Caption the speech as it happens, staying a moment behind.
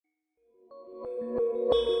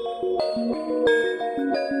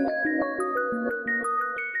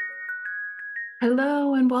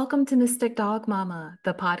Hello, and welcome to Mystic Dog Mama,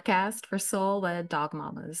 the podcast for soul-led dog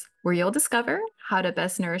mamas, where you'll discover how to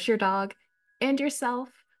best nourish your dog and yourself,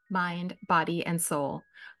 mind, body, and soul.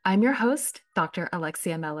 I'm your host, Dr.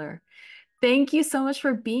 Alexia Meller. Thank you so much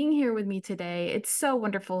for being here with me today. It's so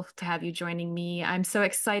wonderful to have you joining me. I'm so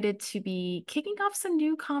excited to be kicking off some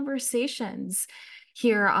new conversations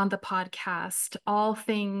here on the podcast, all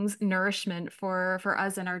things nourishment for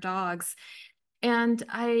us and our dogs. And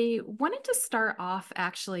I wanted to start off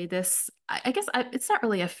actually this, I guess it's not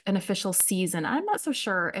really an official season. I'm not so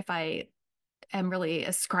sure if I am really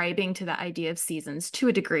ascribing to the idea of seasons to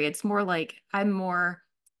a degree. It's more like I'm more,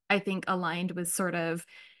 I think, aligned with sort of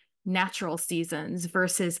natural seasons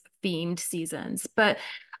versus themed seasons. But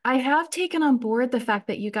I have taken on board the fact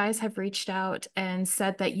that you guys have reached out and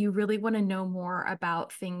said that you really want to know more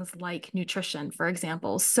about things like nutrition, for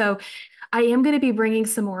example. So I am going to be bringing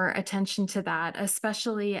some more attention to that,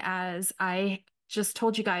 especially as I just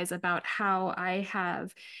told you guys about how I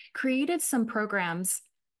have created some programs,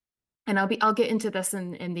 and I'll get into this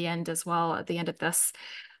in the end as well. At the end of this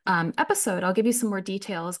episode, I'll give you some more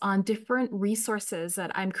details on different resources that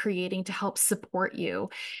I'm creating to help support you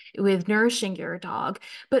with nourishing your dog.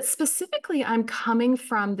 But specifically, I'm coming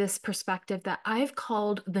from this perspective that I've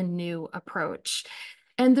called the N.E.W Approach.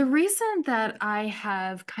 And the reason that I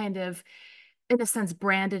have kind of, in a sense,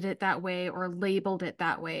 branded it that way or labeled it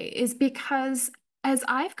that way is because as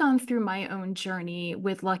I've gone through my own journey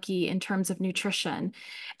with Lucky in terms of nutrition,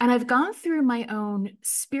 and I've gone through my own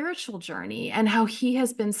spiritual journey and how he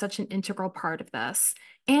has been such an integral part of this,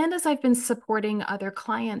 and as I've been supporting other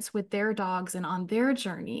clients with their dogs and on their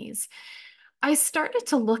journeys, I started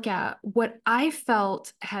to look at what I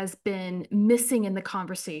felt has been missing in the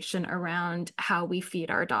conversation around how we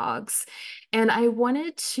feed our dogs. And I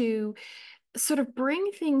wanted to sort of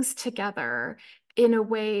bring things together in a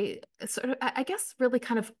way, sort of, I guess, really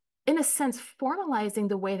kind of, in a sense, formalizing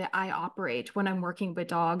the way that I operate when I'm working with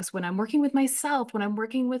dogs, when I'm working with myself, when I'm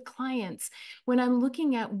working with clients, when I'm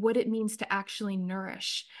looking at what it means to actually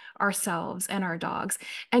nourish ourselves and our dogs,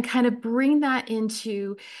 and kind of bring that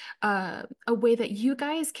into a way that you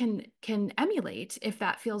guys can emulate if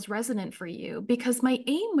that feels resonant for you. Because my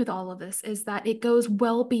aim with all of this is that it goes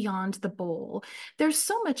well beyond the bowl. There's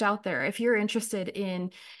so much out there. If you're interested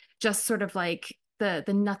in just sort of like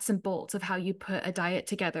the nuts and bolts of how you put a diet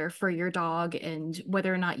together for your dog and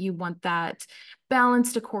whether or not you want that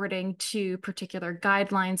balanced according to particular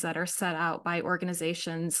guidelines that are set out by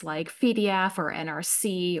organizations like FEDIAF or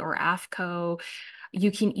NRC or AFCO.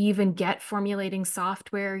 You can even get formulating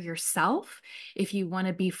software yourself if you want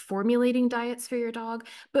to be formulating diets for your dog.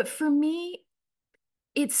 But for me,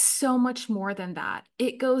 it's so much more than that.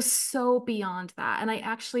 It goes so beyond that. And I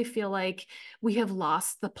actually feel like we have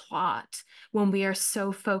lost the plot when we are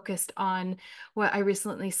so focused on what I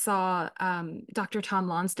recently saw. Dr. Tom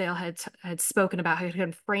Lonsdale had spoken about, he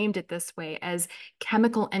had framed it this way as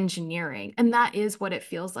chemical engineering. And that is what it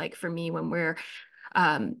feels like for me when we're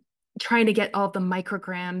um, trying to get all the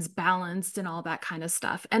micrograms balanced and all that kind of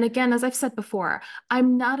stuff. And again, as I've said before,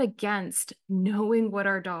 I'm not against knowing what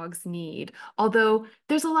our dogs need, although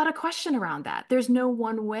there's a lot of question around that. There's no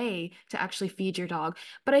one way to actually feed your dog,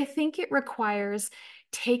 but I think it requires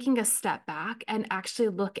taking a step back and actually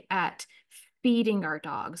look at feeding our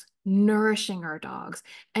dogs, nourishing our dogs.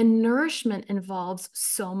 And nourishment involves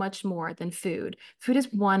so much more than food. Food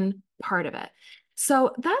is one part of it.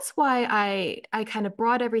 So that's why I kind of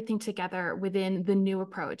brought everything together within the N.E.W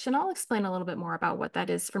Approach. And I'll explain a little bit more about what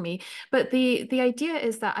that is for me. But the idea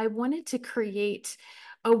is that I wanted to create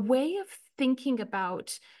a way of thinking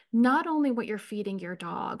about not only what you're feeding your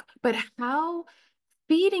dog, but how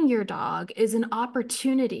feeding your dog is an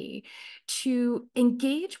opportunity to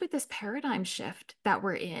engage with this paradigm shift that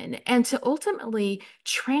we're in and to ultimately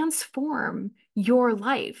transform your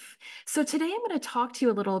life. So today I'm going to talk to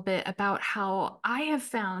you a little bit about how I have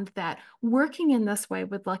found that working in this way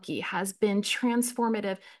with Lucky has been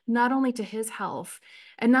transformative, not only to his health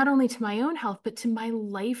and not only to my own health, but to my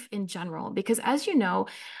life in general. Because as you know,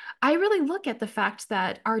 I really look at the fact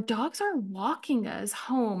that our dogs are walking us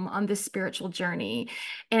home on this spiritual journey,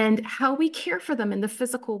 and how we care for them in the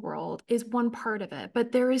physical world is one part of it.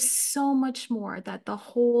 But there is so much more that the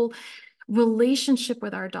whole relationship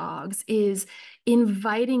with our dogs is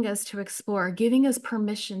inviting us to explore, giving us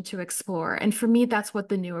permission to explore. And for me, that's what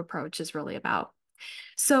the N.E.W Approach is really about.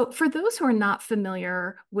 So for those who are not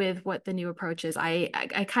familiar with what the N.E.W Approach is, I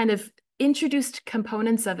kind of introduced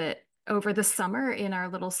components of it over the summer in our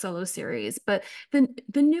little solo series. But the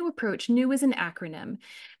N.E.W Approach, N.E.W is an acronym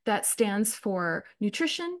that stands for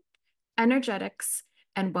nutrition, energetics,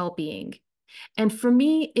 and well-being. And for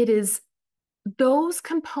me, it is those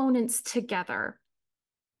components together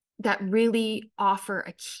that really offer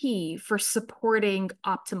a key for supporting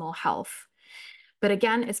optimal health. But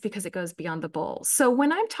again, it's because it goes beyond the bowl. So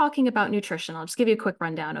when I'm talking about nutrition, I'll just give you a quick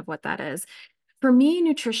rundown of what that is. For me,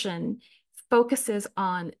 nutrition focuses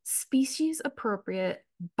on species appropriate,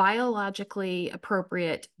 biologically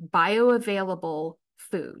appropriate, bioavailable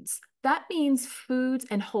foods. That means foods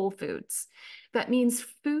and whole foods. That means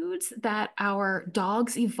foods that our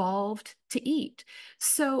dogs evolved to eat.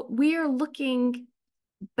 So we are looking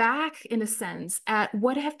back in a sense at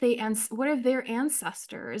what have their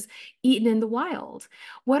ancestors eaten in the wild.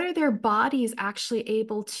 What are their bodies actually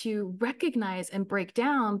able to recognize and break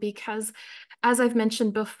down? Because as I've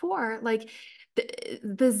mentioned before, like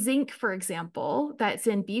the zinc, for example, that's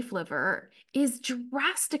in beef liver is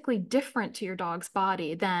drastically different to your dog's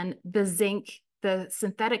body than the zinc, the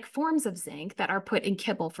synthetic forms of zinc that are put in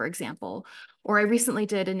kibble, for example. Or I recently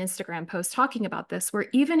did an Instagram post talking about this, where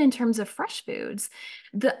even in terms of fresh foods,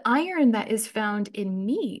 the iron that is found in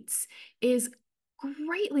meats is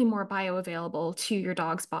greatly more bioavailable to your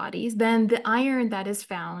dog's bodies than the iron that is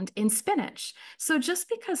found in spinach. So just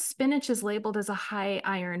because spinach is labeled as a high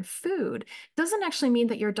iron food doesn't actually mean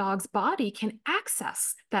that your dog's body can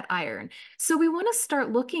access that iron. So we want to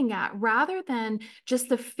start looking at, rather than just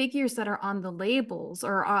the figures that are on the labels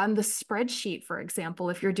or on the spreadsheet, for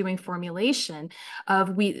example, if you're doing formulation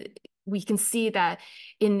of we can see that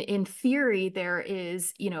in theory there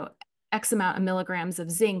is, X amount of milligrams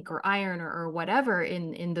of zinc or iron or whatever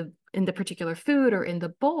in the particular food or in the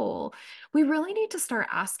bowl. We really need to start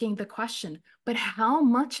asking the question, but how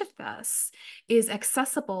much of this is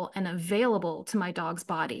accessible and available to my dog's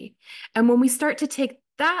body? And when we start to take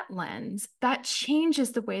that lens, that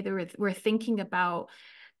changes the way that we're thinking about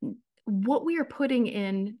what we are putting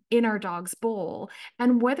in our dog's bowl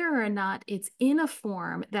and whether or not it's in a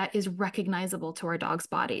form that is recognizable to our dog's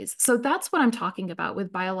bodies. So that's what I'm talking about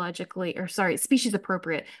with species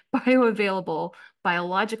appropriate, bioavailable,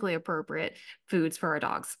 biologically appropriate foods for our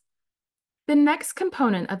dogs. The next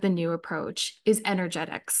component of the new approach is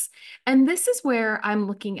energetics. And this is where I'm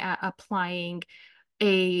looking at applying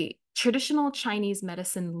a traditional Chinese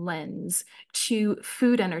medicine lens to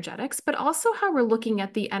food energetics, but also how we're looking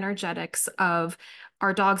at the energetics of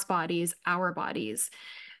our dogs' bodies, our bodies.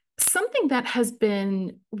 Something that has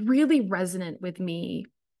been really resonant with me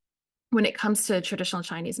when it comes to traditional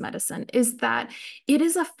Chinese medicine is that it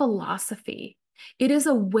is a philosophy. It is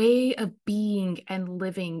a way of being and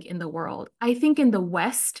living in the world. I think in the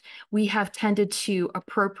West, we have tended to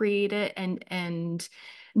appropriate it and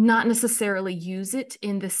not necessarily use it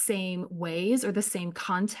in the same ways or the same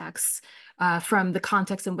contexts from the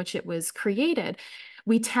context in which it was created.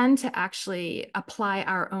 We tend to actually apply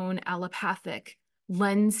our own allopathic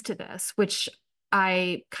lens to this, which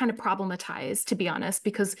I kind of problematize, to be honest,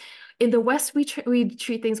 because in the West, we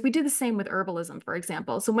treat things, we do the same with herbalism, for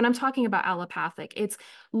example. So when I'm talking about allopathic, it's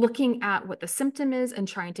looking at what the symptom is and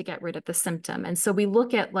trying to get rid of the symptom. And so we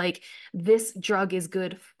look at like, this drug is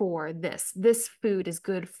good for this food is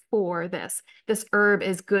good for this herb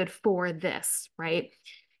is good for this, right?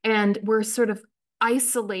 And we're sort of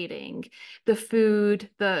isolating the food,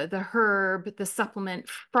 the herb, the supplement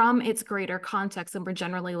from its greater context. And we're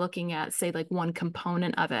generally looking at, say, like one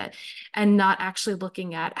component of it and not actually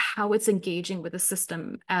looking at how it's engaging with the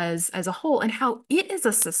system as a whole and how it is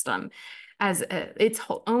a system as its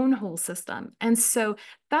own whole system. And so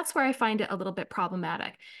that's where I find it a little bit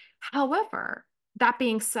problematic. However, that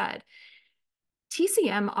being said,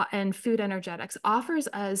 TCM and food energetics offers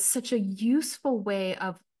us such a useful way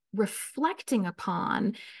of reflecting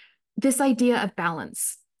upon this idea of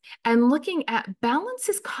balance and looking at balance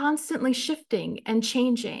is constantly shifting and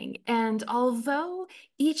changing. And although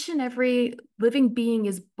each and every living being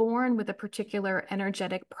is born with a particular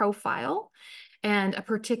energetic profile and a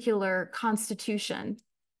particular constitution,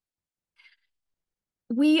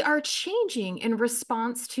 we are changing in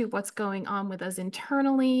response to what's going on with us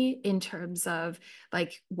internally in terms of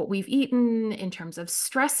like what we've eaten, in terms of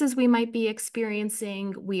stresses we might be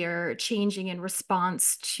experiencing. We are changing in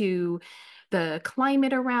response to the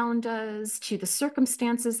climate around us, to the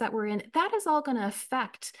circumstances that we're in. That is all going to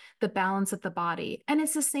affect the balance of the body. And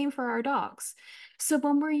it's the same for our dogs. So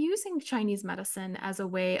when we're using Chinese medicine as a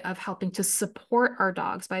way of helping to support our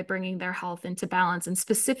dogs by bringing their health into balance, and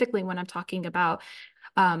specifically when I'm talking about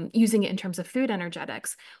using it in terms of food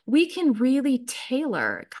energetics, we can really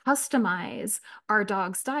tailor, customize our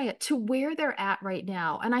dog's diet to where they're at right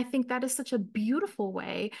now. And I think that is such a beautiful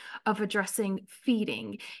way of addressing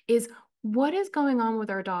feeding is what is going on with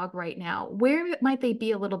our dog right now? Where might they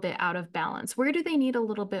be a little bit out of balance? Where do they need a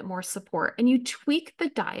little bit more support? And you tweak the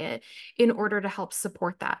diet in order to help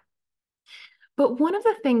support that. But one of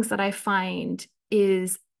the things that I find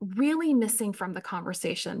is really missing from the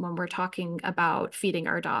conversation when we're talking about feeding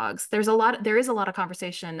our dogs. There is a lot of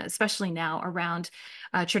conversation, especially now around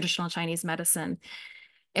traditional Chinese medicine.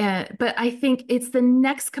 But I think it's the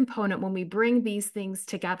next component when we bring these things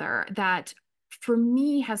together that for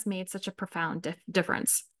me has made such a profound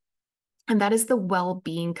difference. And that is the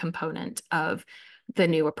well-being component of the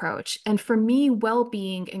new approach. And for me,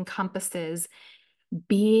 well-being encompasses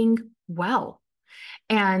being well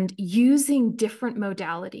and using different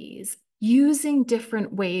modalities, using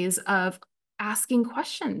different ways of asking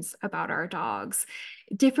questions about our dogs,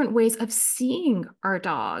 different ways of seeing our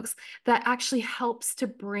dogs that actually helps to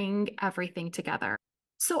bring everything together.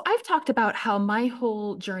 So I've talked about how my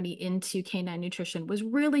whole journey into canine nutrition was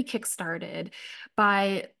really kickstarted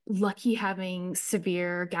by Lucky having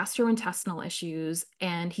severe gastrointestinal issues,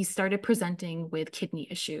 and he started presenting with kidney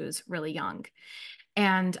issues really young.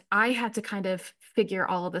 And I had to kind of figure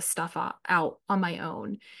all of this stuff out on my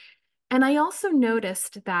own. And I also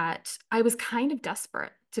noticed that I was kind of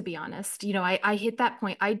desperate, to be honest. I hit that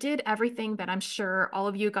point. I did everything that I'm sure all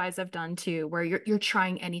of you guys have done too, where you're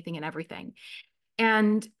trying anything and everything.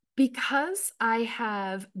 And because I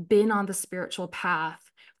have been on the spiritual path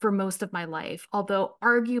for most of my life, although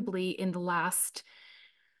arguably in the last,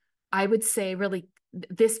 I would say, really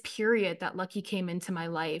this period that Lucky came into my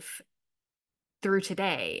life through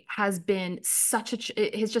today has been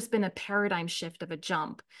it has just been a paradigm shift of a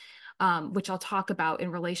jump, which I'll talk about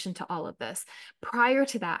in relation to all of this. Prior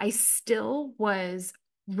to that, I still was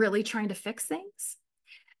really trying to fix things.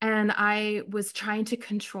 And I was trying to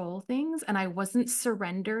control things and I wasn't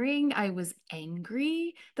surrendering. I was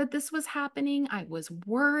angry that this was happening. I was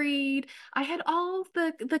worried. I had all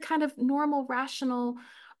the kind of normal, rational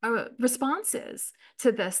responses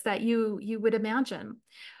to this that you would imagine.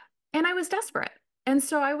 And I was desperate. And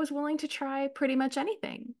so I was willing to try pretty much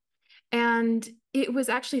anything. And it was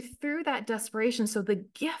actually through that desperation, so the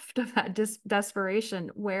gift of that desperation,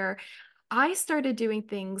 where I started doing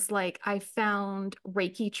things like I found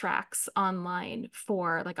Reiki tracks online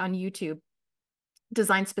for like on YouTube,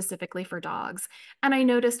 designed specifically for dogs. And I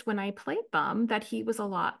noticed when I played them that he was a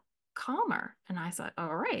lot calmer. And I thought,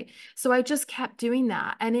 all right. So I just kept doing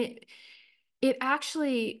that. And it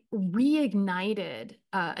actually reignited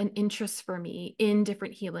an interest for me in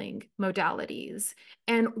different healing modalities.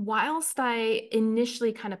 And whilst I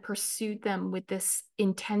initially kind of pursued them with this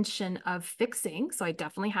intention of fixing, so I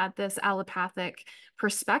definitely had this allopathic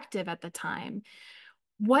perspective at the time,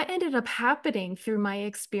 what ended up happening through my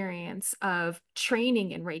experience of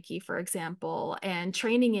training in Reiki, for example, and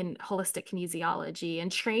training in holistic kinesiology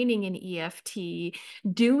and training in EFT,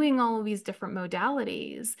 doing all of these different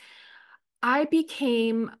modalities, I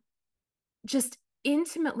became just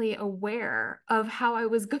intimately aware of how I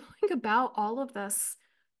was going about all of this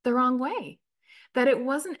the wrong way. That it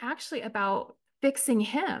wasn't actually about fixing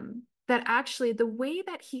him, that actually the way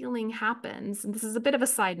that healing happens, and this is a bit of a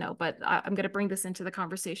side note, but I'm going to bring this into the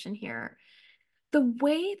conversation here. The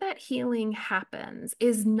way that healing happens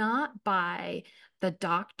is not by the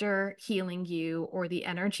doctor healing you or the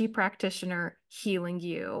energy practitioner healing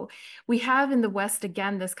you. We have in the West,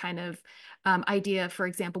 again, this kind of idea, for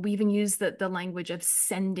example, we even use the language of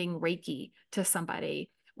sending Reiki to somebody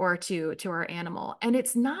or to our animal. And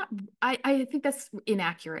it's not, I think that's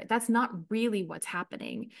inaccurate. That's not really what's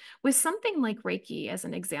happening. With something like Reiki, as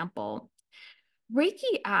an example,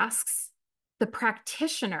 Reiki asks the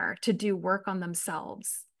practitioner to do work on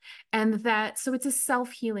themselves. So it's a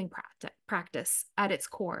self-healing practice at its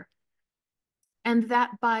core. And that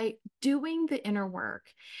by doing the inner work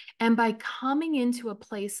and by coming into a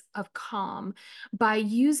place of calm, by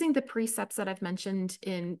using the precepts that I've mentioned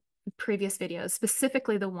in previous videos,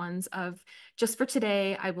 specifically the ones of just for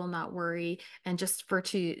today, I will not worry, and just for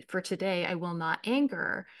today, I will not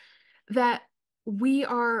anger, that we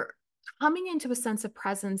are coming into a sense of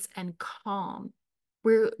presence and calm.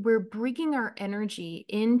 We're bringing our energy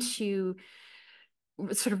into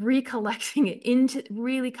sort of recollecting it, into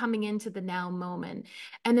really coming into the now moment.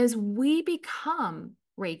 And as we become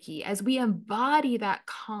Reiki, as we embody that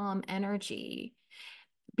calm energy,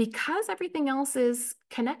 because everything else is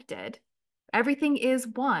connected, everything is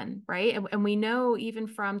one, right? And we know even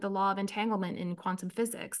from the law of entanglement in quantum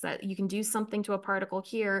physics that you can do something to a particle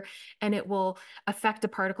here and it will affect a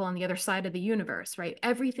particle on the other side of the universe, right?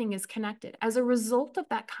 Everything is connected. As a result of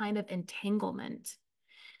that kind of entanglement,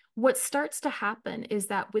 what starts to happen is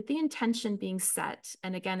that with the intention being set,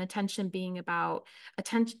 and again, attention being about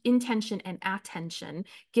intention and attention,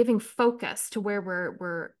 giving focus to where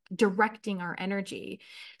we're directing our energy.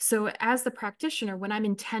 So as the practitioner, when I'm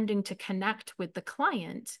intending to connect with the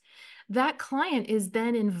client, that client is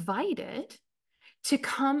then invited to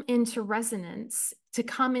come into resonance, to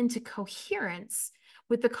come into coherence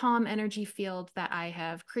with the calm energy field that I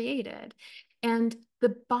have created. And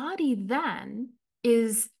the body then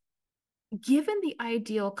is given the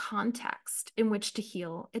ideal context in which to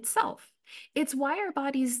heal itself. It's why our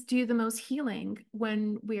bodies do the most healing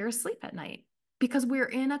when we are asleep at night, because we're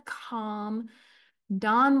in a calm,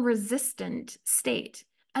 non-resistant state.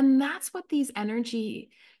 And that's what these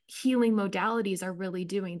energy healing modalities are really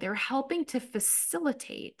doing. They're helping to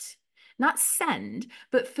facilitate, not send,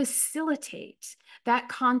 but facilitate that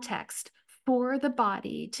context for the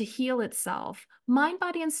body to heal itself, mind,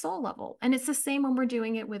 body, and soul level. And it's the same when we're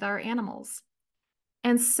doing it with our animals.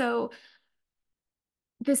 And so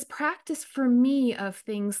this practice for me of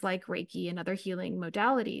things like Reiki and other healing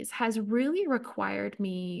modalities has really required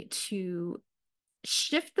me to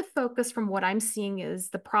shift the focus from what I'm seeing as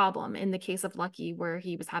the problem in the case of Lucky, where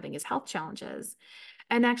he was having his health challenges,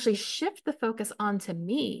 and actually shift the focus onto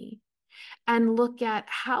me and look at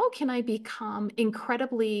how can I become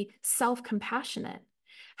incredibly self-compassionate?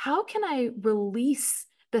 How can I release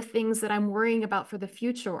the things that I'm worrying about for the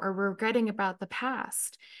future or regretting about the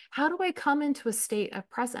past? How do I come into a state of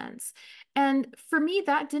presence? And for me,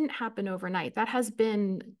 that didn't happen overnight. That has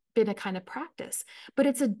been a kind of practice, but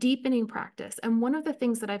it's a deepening practice. And one of the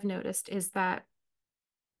things that I've noticed is that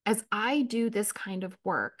as I do this kind of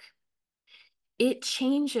work, it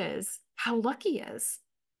changes how Lucky is.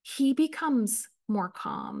 He becomes more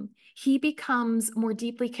calm. He becomes more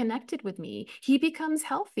deeply connected with me. He becomes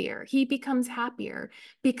healthier. He becomes happier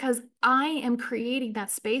because I am creating that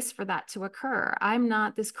space for that to occur. I'm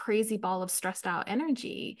not this crazy ball of stressed out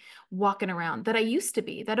energy walking around that I used to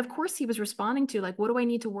be, that of course he was responding to, like, what do I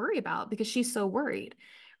need to worry about? Because she's so worried.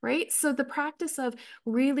 Right. So the practice of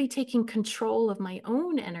really taking control of my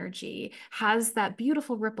own energy has that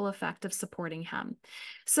beautiful ripple effect of supporting him.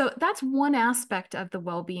 So that's one aspect of the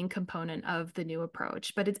well-being component of the new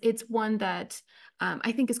approach, but it's one that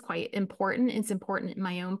I think is quite important. It's important in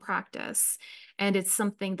my own practice, and it's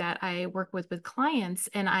something that I work with clients,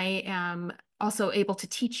 and I am also able to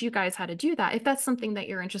teach you guys how to do that. If that's something that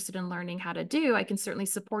you're interested in learning how to do, I can certainly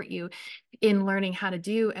support you in learning how to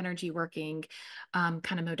do energy working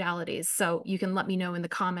kind of modalities. So you can let me know in the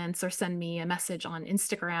comments or send me a message on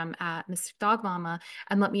Instagram at Mystic Dog Mama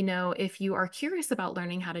and let me know if you are curious about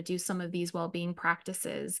learning how to do some of these well-being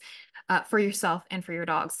practices for yourself and for your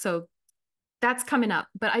dogs. So that's coming up,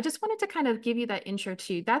 but I just wanted to kind of give you that intro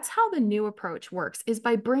to that's how the new approach works, is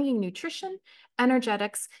by bringing nutrition,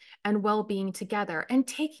 energetics, and well-being together and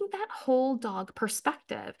taking that whole dog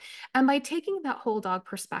perspective. And by taking that whole dog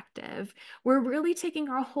perspective, we're really taking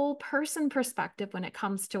our whole person perspective when it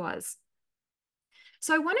comes to us.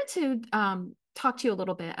 So I wanted to talk to you a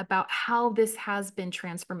little bit about how this has been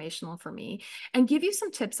transformational for me and give you some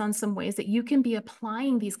tips on some ways that you can be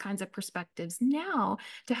applying these kinds of perspectives now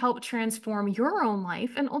to help transform your own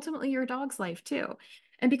life and ultimately your dog's life too.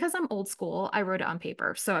 And because I'm old school, I wrote it on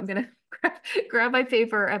paper. So I'm going to grab my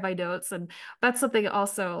paper and my notes. And that's something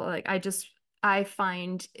also like I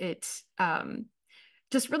find it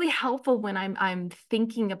just really helpful when I'm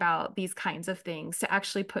thinking about these kinds of things to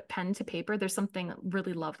actually put pen to paper. There's something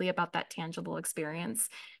really lovely about that tangible experience.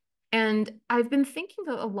 And I've been thinking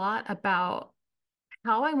a lot about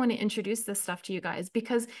how I want to introduce this stuff to you guys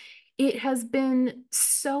because it has been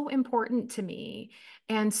so important to me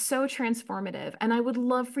and so transformative. And I would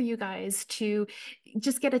love for you guys to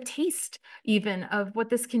just get a taste even of what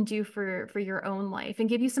this can do for your own life and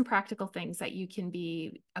give you some practical things that you can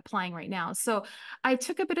be applying right now. So I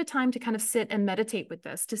took a bit of time to kind of sit and meditate with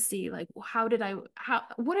this to see like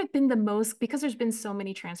what have been the most, because there's been so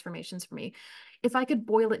many transformations for me. If I could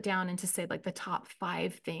boil it down into say like the top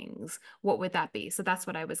 5 things, what would that be? So that's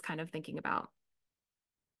what I was kind of thinking about.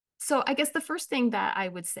 So I guess the first thing that I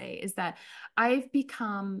would say is that I've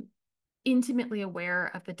become intimately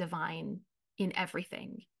aware of the divine in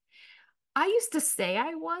everything. I used to say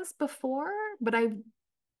I was before, but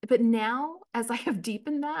now as I have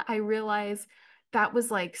deepened that, I realize that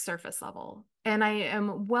was like surface level. And I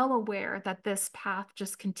am well aware that this path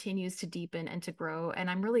just continues to deepen and to grow. And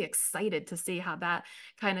I'm really excited to see how that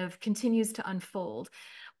kind of continues to unfold.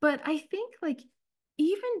 But I think like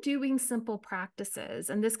even doing simple practices,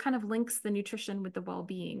 and this kind of links the nutrition with the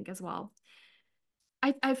well-being as well.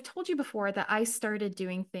 I've told you before that I started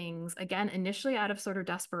doing things again, initially out of sort of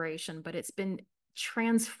desperation, but it's been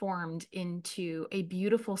transformed into a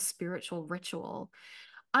beautiful spiritual ritual.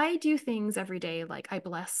 I do things every day like I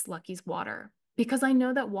bless Lucky's water because I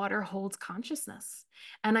know that water holds consciousness.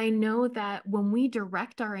 And I know that when we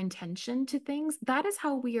direct our intention to things, that is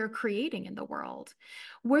how we are creating in the world.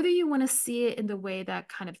 Whether you want to see it in the way that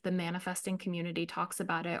kind of the manifesting community talks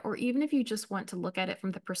about it, or even if you just want to look at it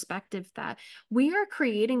from the perspective that we are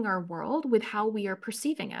creating our world with how we are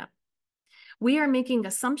perceiving it. We are making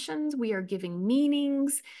assumptions, we are giving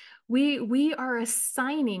meanings, we are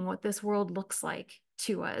assigning what this world looks like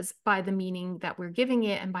to us by the meaning that we're giving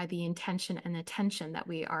it and by the intention and attention that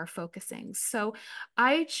we are focusing. So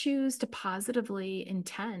I choose to positively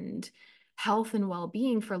intend health and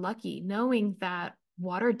well-being for Lucky, knowing that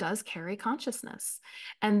water does carry consciousness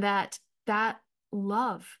and that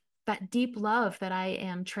love, that deep love that I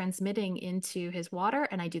am transmitting into his water,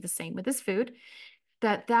 and I do the same with his food,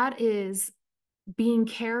 that is being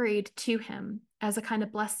carried to him as a kind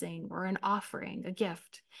of blessing or an offering, a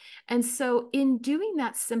gift. And so, in doing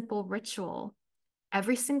that simple ritual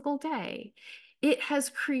every single day, it has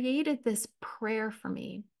created this prayer for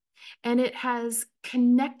me and it has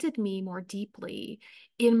connected me more deeply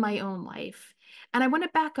in my own life. And I want to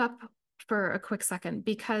back up for a quick second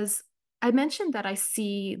because I mentioned that I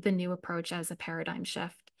see the new approach as a paradigm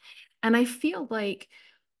shift. And I feel like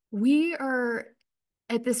we are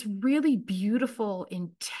at this really beautiful,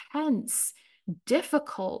 intense,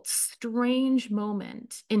 difficult, strange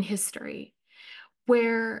moment in history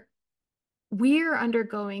where we're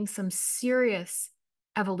undergoing some serious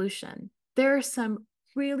evolution. There are some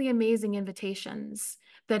really amazing invitations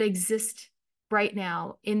that exist right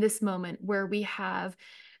now in this moment where we have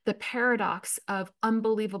the paradox of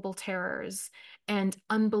unbelievable terrors and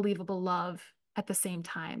unbelievable love at the same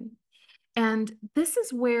time. And this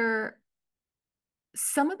is where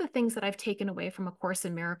some of the things that I've taken away from A Course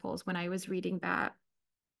in Miracles when I was reading that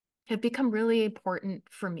have become really important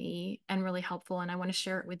for me and really helpful. And I want to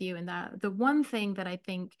share it with you. And that the one thing that I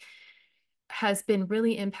think has been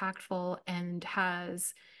really impactful and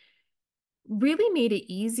has really made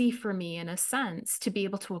it easy for me, in a sense, to be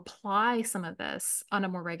able to apply some of this on a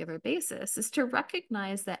more regular basis is to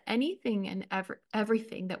recognize that anything and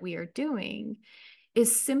everything that we are doing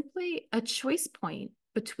is simply a choice point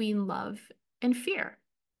between love and fear.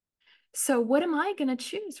 So, what am I going to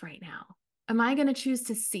choose right now? Am I going to choose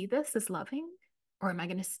to see this as loving, or am I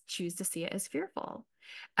going to choose to see it as fearful?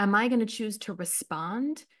 Am I going to choose to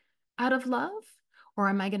respond out of love, or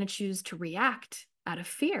am I going to choose to react out of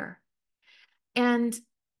fear? And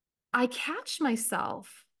I catch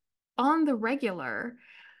myself on the regular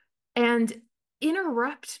and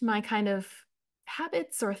interrupt my kind of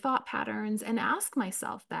habits or thought patterns and ask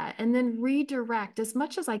myself that, and then redirect as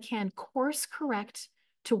much as I can, course correct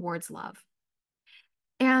towards love.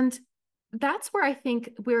 And that's where I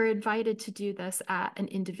think we're invited to do this at an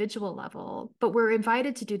individual level, but we're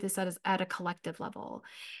invited to do this at a collective level.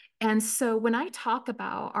 And so when I talk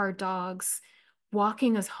about our dogs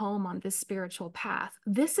walking us home on this spiritual path,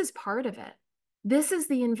 this is part of it. This is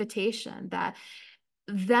the invitation that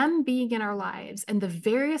them being in our lives and the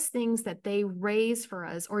various things that they raise for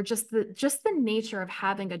us, or just the nature of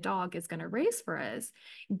having a dog is going to raise for us,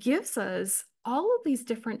 gives us all of these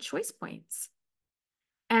different choice points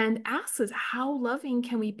and asks us, how loving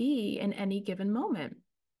can we be in any given moment?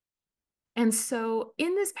 And so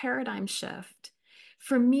in this paradigm shift,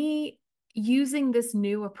 for me, using this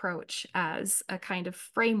new approach as a kind of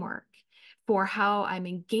framework for how I'm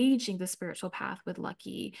engaging the spiritual path with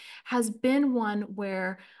Lucky has been one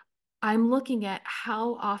where I'm looking at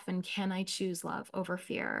how often can I choose love over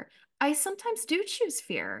fear. I sometimes do choose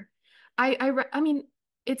fear. I mean,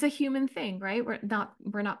 it's a human thing, right?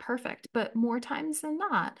 We're not perfect, but more times than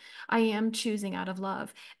not, I am choosing out of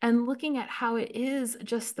love and looking at how it is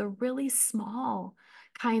just the really small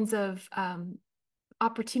kinds of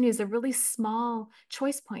opportunities, the really small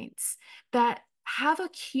choice points that have a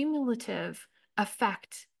cumulative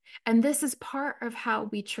effect. And this is part of how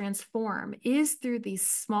we transform, is through these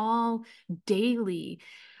small daily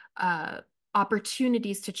uh,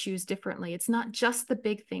 opportunities to choose differently. It's not just the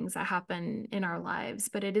big things that happen in our lives,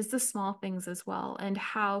 but it is the small things as well, and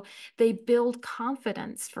how they build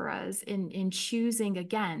confidence for us in choosing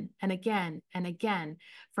again and again and again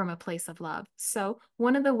from a place of love. So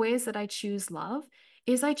one of the ways that I choose love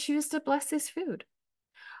is I choose to bless his food.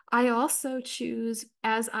 I also choose,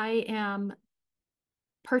 as I am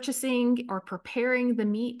purchasing or preparing the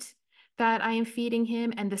meat that I am feeding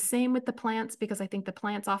him, and the same with the plants, because I think the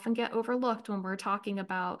plants often get overlooked when we're talking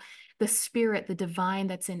about the spirit, the divine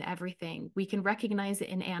that's in everything. We can recognize it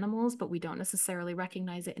in animals, but we don't necessarily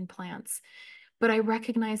recognize it in plants. but I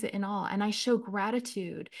recognize it in all. And I show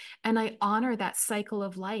gratitude and I honor that cycle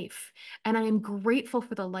of life. And I am grateful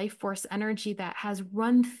for the life force energy that has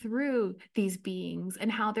run through these beings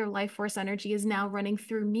and how their life force energy is now running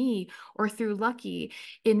through me or through Lucky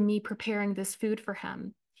in me preparing this food for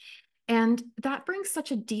him. And that brings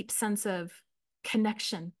such a deep sense of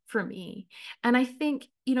connection for me. And I think,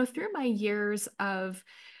 through my years of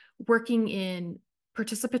working in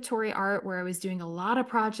participatory art, where I was doing a lot of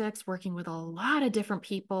projects, working with a lot of different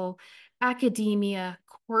people, academia,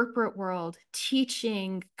 corporate world,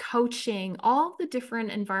 teaching, coaching, all the different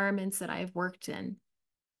environments that I've worked in.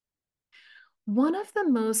 One of the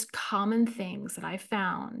most common things that I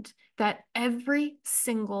found that every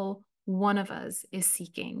single one of us is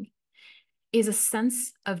seeking is a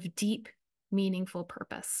sense of deep, meaningful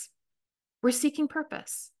purpose. We're seeking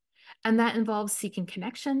purpose, and that involves seeking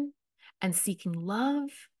connection and seeking love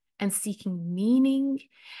and seeking meaning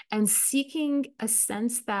and seeking a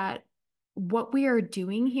sense that what we are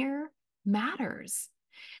doing here matters.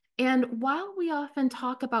 And while we often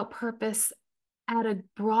talk about purpose at a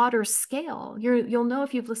broader scale, you'll know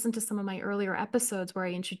if you've listened to some of my earlier episodes where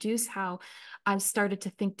I introduce how I've started to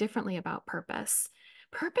think differently about purpose.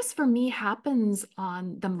 Purpose for me happens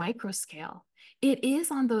on the micro scale. It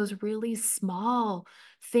is on those really small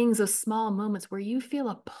things, those small moments where you feel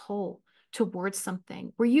a pull towards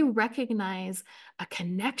something, where you recognize a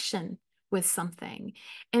connection with something.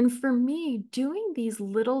 And for me, doing these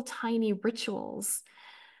little tiny rituals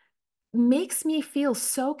makes me feel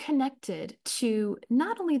so connected to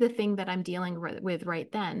not only the thing that I'm dealing with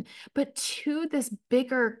right then, but to this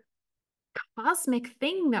bigger cosmic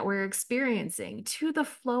thing that we're experiencing, to the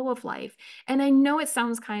flow of life. And I know it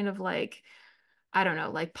sounds kind of like, I don't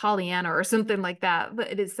know, like Pollyanna or something like that,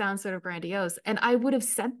 but it sounds sort of grandiose. And I would have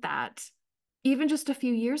said that even just a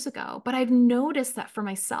few years ago. But I've noticed that for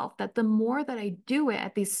myself, that the more that I do it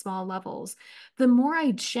at these small levels, the more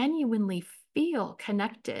I genuinely feel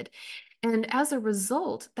connected. And as a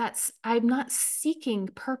result, I'm not seeking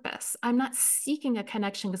purpose. I'm not seeking a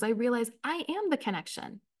connection because I realize I am the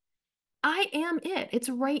connection. I am it. It's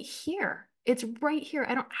right here. It's right here.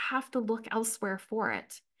 I don't have to look elsewhere for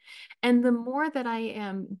it. And the more that I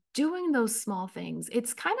am doing those small things,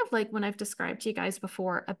 it's kind of like when I've described to you guys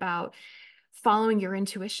before about following your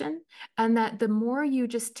intuition, and that the more you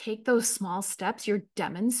just take those small steps, you're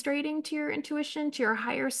demonstrating to your intuition, to your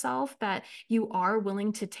higher self, that you are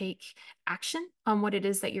willing to take action on what it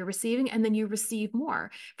is that you're receiving, and then you receive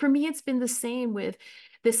more. For me, it's been the same with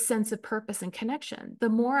this sense of purpose and connection. The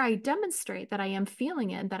more I demonstrate that I am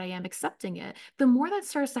feeling it, that I am accepting it, the more that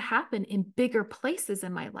starts to happen in bigger places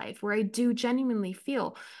in my life where I do genuinely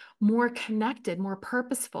feel more connected, more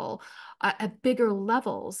purposeful, at bigger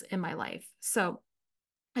levels in my life. So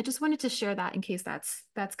I just wanted to share that in case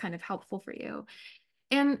that's kind of helpful for you.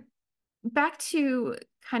 And back to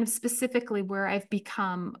kind of specifically where I've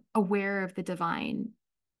become aware of the divine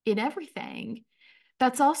in everything.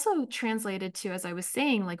 That's also translated to, as I was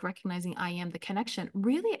saying, like recognizing I am the connection,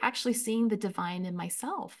 really actually seeing the divine in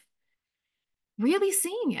myself, really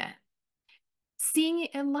seeing it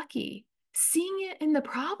in Lucky, seeing it in the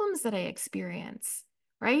problems that I experience,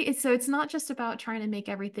 right? So it's not just about trying to make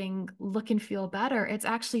everything look and feel better. It's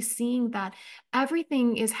actually seeing that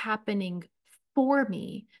everything is happening for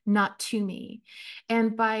me, not to me.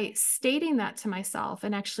 And by stating that to myself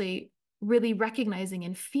and actually really recognizing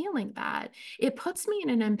and feeling that, it puts me in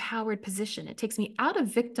an empowered position. It takes me out of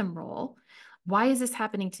victim role. Why is this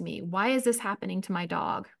happening to me? Why is this happening to my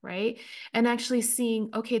dog? Right? And actually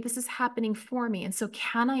seeing, okay, this is happening for me. And so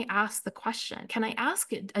can I ask the question? Can I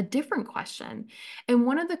ask it a different question? And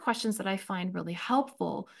one of the questions that I find really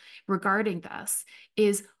helpful regarding this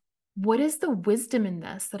is, what is the wisdom in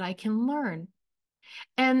this that I can learn?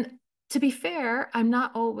 And to be fair, I'm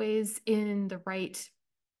not always in the right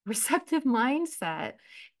receptive mindset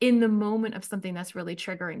in the moment of something that's really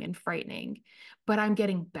triggering and frightening, but I'm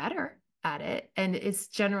getting better at it. And it's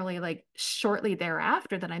generally like shortly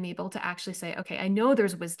thereafter that I'm able to actually say, okay, I know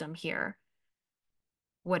there's wisdom here.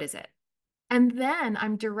 What is it? And then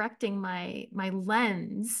I'm directing my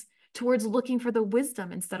lens towards looking for the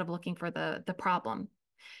wisdom instead of looking for the problem.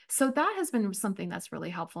 So that has been something that's really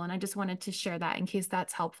helpful. And I just wanted to share that in case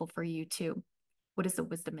that's helpful for you too. What is the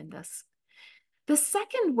wisdom in this? The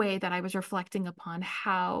second way that I was reflecting upon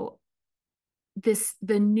how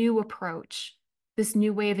the new approach, this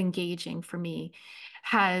new way of engaging for me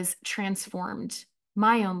has transformed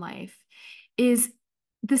my own life is,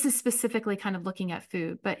 this is specifically kind of looking at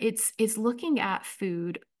food, but it's looking at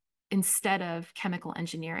food instead of chemical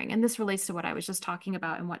engineering. And this relates to what I was just talking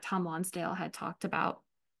about and what Tom Lonsdale had talked about,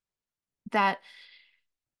 that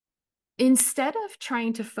instead of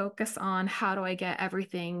trying to focus on how do I get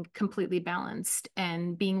everything completely balanced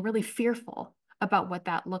and being really fearful about what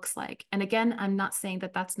that looks like. And again, I'm not saying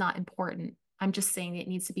that that's not important. I'm just saying it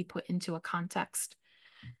needs to be put into a context.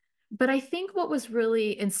 But I think what was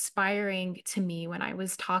really inspiring to me when I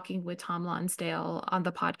was talking with Tom Lonsdale on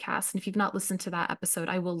the podcast, and if you've not listened to that episode,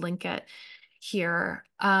 I will link it here.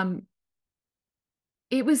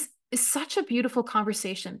 It was such a beautiful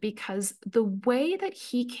conversation because the way that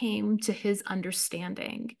he came to his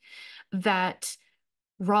understanding that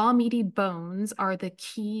raw meaty bones are the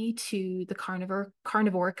key to the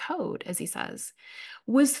carnivore code, as he says,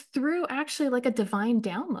 was through actually like a divine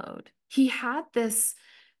download. He had this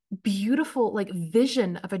beautiful like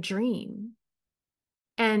vision of a dream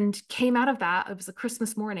and came out of that. It was a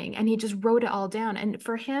Christmas morning and he just wrote it all down. And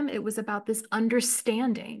for him, it was about this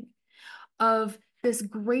understanding of this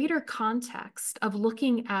greater context of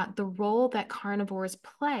looking at the role that carnivores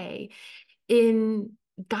play in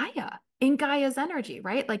Gaia, in Gaia's energy,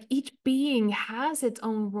 right? Like each being has its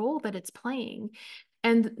own role that it's playing.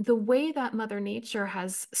 And the way that Mother Nature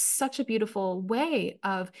has such a beautiful way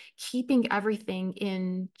of keeping everything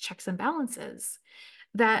in checks and balances,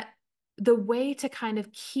 that the way to kind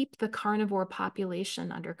of keep the carnivore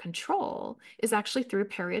population under control is actually through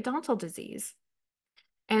periodontal disease.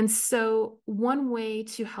 And so, one way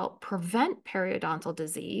to help prevent periodontal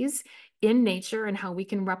disease in nature and how we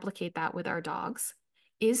can replicate that with our dogs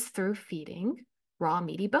is through feeding raw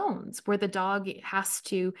meaty bones, where the dog has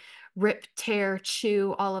to rip, tear,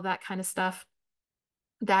 chew, all of that kind of stuff.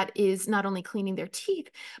 That is not only cleaning their teeth,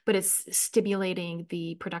 but it's stimulating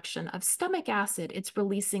the production of stomach acid. It's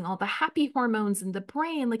releasing all the happy hormones in the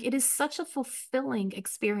brain. Like it is such a fulfilling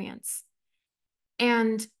experience.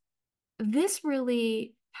 And this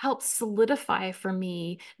really helped solidify for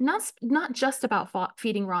me not just about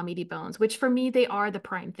feeding raw meaty bones, which for me they are the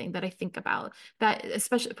prime thing that I think about, that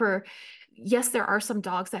especially for, yes, there are some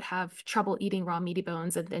dogs that have trouble eating raw meaty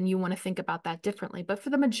bones and then you want to think about that differently, but for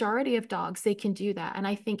the majority of dogs they can do that. And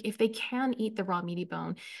I think if they can eat the raw meaty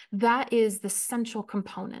bone, that is the central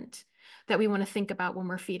component that we want to think about when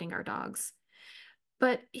we're feeding our dogs.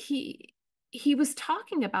 But he was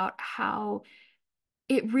talking about how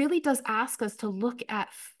it really does ask us to look at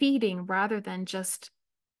feeding rather than just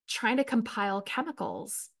trying to compile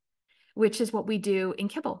chemicals, which is what we do in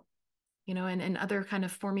kibble, and other kind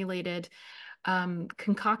of formulated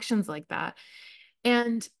concoctions like that.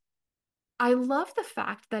 And I love the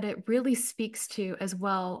fact that it really speaks to as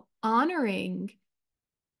well honoring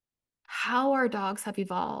how our dogs have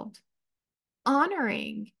evolved,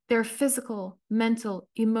 honoring their physical, mental,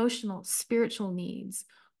 emotional, spiritual needs,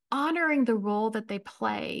 honoring the role that they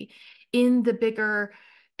play in the bigger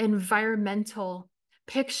environmental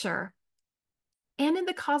picture and in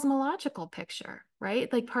the cosmological picture,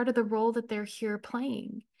 right? Like part of the role that they're here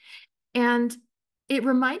playing. And it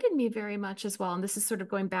reminded me very much as well, and this is sort of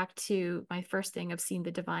going back to my first thing of seeing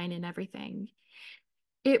the divine in everything.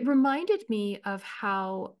 It reminded me of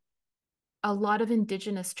how a lot of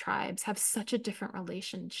indigenous tribes have such a different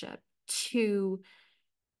relationship to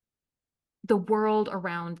the world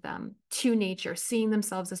around them, to nature, seeing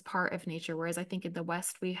themselves as part of nature. Whereas I think in the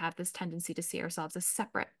West, we have this tendency to see ourselves as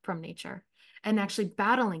separate from nature and actually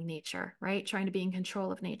battling nature, right? Trying to be in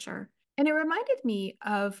control of nature. And it reminded me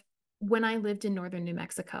of when I lived in northern New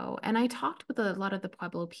Mexico and I talked with a lot of the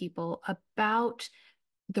Pueblo people about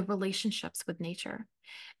the relationships with nature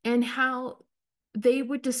and how they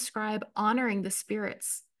would describe honoring the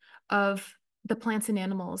spirits of the plants and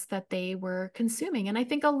animals that they were consuming. And I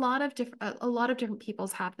think a lot of different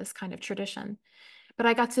peoples have this kind of tradition. But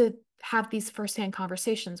I got to have these firsthand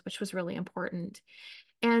conversations, which was really important.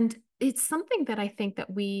 And it's something that I think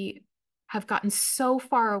that we have gotten so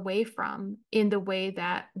far away from in the way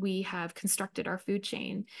that we have constructed our food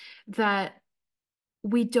chain that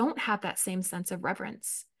we don't have that same sense of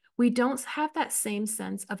reverence. We don't have that same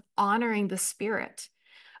sense of honoring the spirit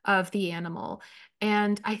of the animal.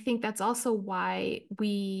 And I think that's also why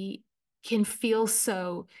we can feel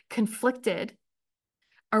so conflicted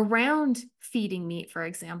around feeding meat, for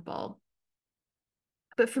example.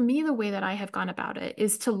 But for me, the way that I have gone about it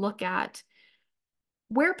is to look at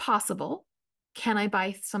where possible, can I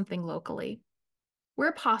buy something locally?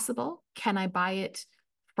 Where possible, can I buy it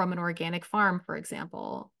from an organic farm, for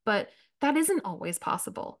example? But that isn't always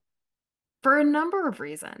possible for a number of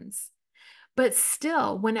reasons. But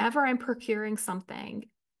still, whenever I'm procuring something,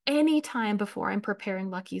 anytime before I'm preparing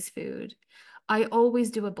Lucky's food, I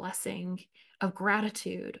always do a blessing of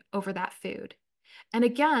gratitude over that food. And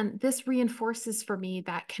again, this reinforces for me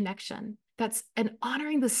that connection. That's an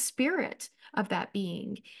honoring the spirit of that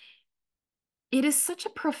being it is such a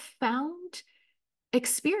profound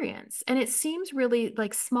experience. And it seems really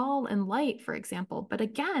like small and light, for example, but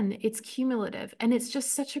again, it's cumulative. And it's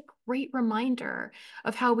just such a great reminder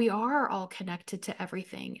of how we are all connected to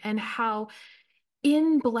everything and how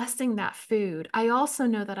in blessing that food, I also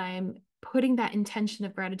know that I am putting that intention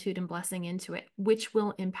of gratitude and blessing into it, which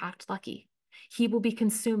will impact Lucky. He will be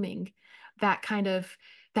consuming that kind of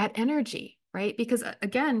that energy, right? Because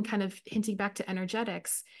again, kind of hinting back to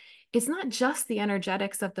energetics, it's not just the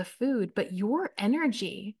energetics of the food, but your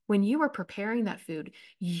energy when you are preparing that food,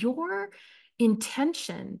 your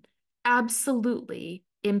intention absolutely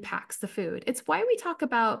impacts the food. It's why we talk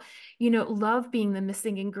about love being the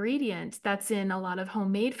missing ingredient that's in a lot of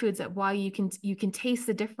homemade foods, that why you can taste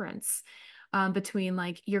the difference between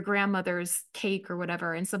like your grandmother's cake or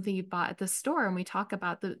whatever and something you bought at the store. And we talk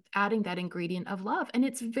about the adding that ingredient of love. And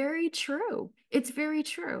it's very true. It's very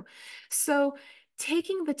true. So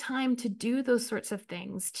taking the time to do those sorts of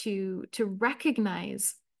things, to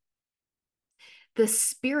recognize the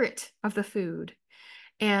spirit of the food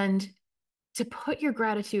and to put your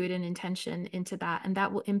gratitude and intention into that. And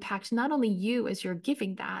that will impact not only you as you're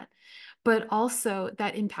giving that, but also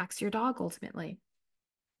that impacts your dog ultimately.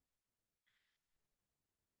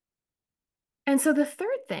 And so the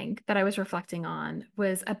third thing that I was reflecting on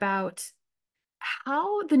was about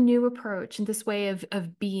how the new approach and this way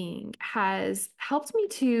of being has helped me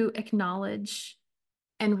to acknowledge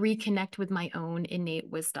and reconnect with my own innate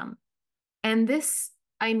wisdom. And this,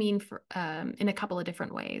 I mean, in a couple of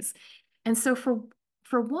different ways. And so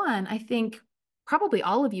for one, I think probably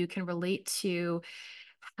all of you can relate to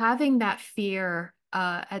having that fear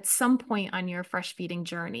at some point on your fresh feeding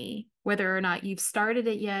journey, whether or not you've started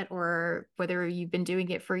it yet or whether you've been doing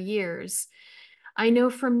it for years. I know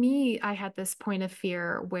for me, I had this point of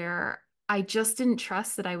fear where I just didn't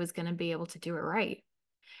trust that I was going to be able to do it right.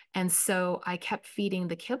 And so I kept feeding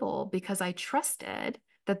the kibble because I trusted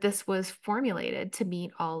that this was formulated to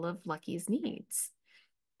meet all of Lucky's needs.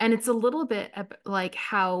 And it's a little bit like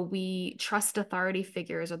how we trust authority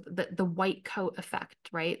figures, or the white coat effect,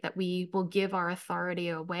 right? That we will give our authority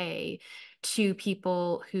away to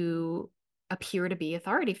people who appear to be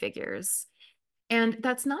authority figures. And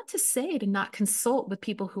that's not to say to not consult with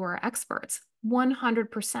people who are experts.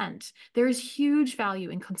 100%. There is huge value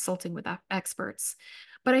in consulting with experts.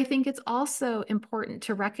 But I think it's also important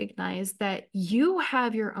to recognize that you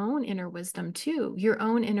have your own inner wisdom too, your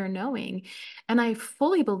own inner knowing. And I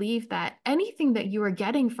fully believe that anything that you are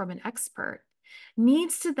getting from an expert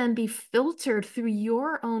needs to then be filtered through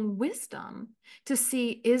your own wisdom to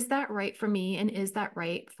see, is that right for me? And is that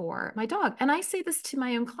right for my dog? And I say this to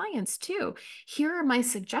my own clients too. Here are my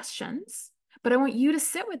suggestions, but I want you to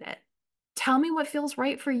sit with it. Tell me what feels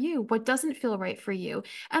right for you, what doesn't feel right for you,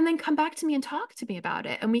 and then come back to me and talk to me about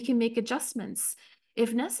it. And we can make adjustments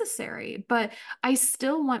if necessary. But I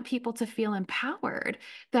still want people to feel empowered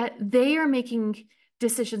that they are making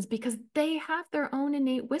decisions because they have their own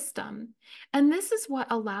innate wisdom. And this is what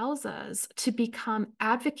allows us to become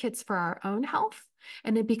advocates for our own health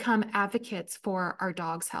and to become advocates for our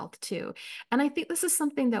dog's health too. And I think this is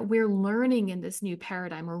something that we're learning in this new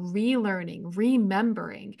paradigm, or relearning,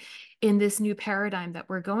 remembering in this new paradigm that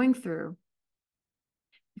we're going through,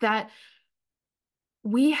 that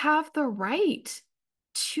we have the right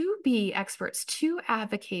to be experts, to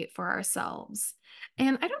advocate for ourselves.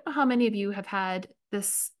 And I don't know how many of you have had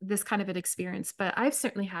this kind of an experience, but I've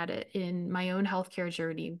certainly had it in my own healthcare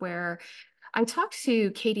journey, where I talked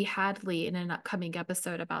to Katie Hadley in an upcoming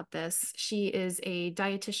episode about this. She is a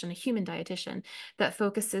dietitian, a human dietitian that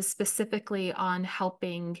focuses specifically on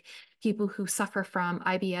helping people who suffer from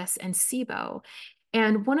IBS and SIBO.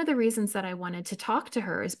 And one of the reasons that I wanted to talk to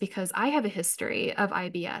her is because I have a history of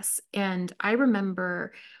IBS. And I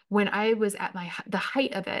remember when I was at the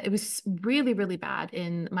height of it, it was really, really bad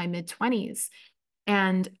in my mid-20s.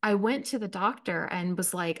 And I went to the doctor and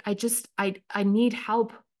was like, I need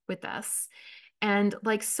help with this. And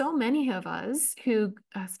like so many of us who,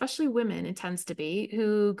 especially women, it tends to be,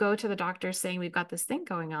 who go to the doctor saying we've got this thing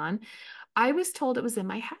going on, I was told it was in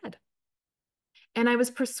my head. And I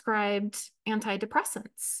was prescribed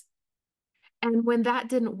antidepressants. And when that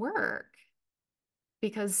didn't work,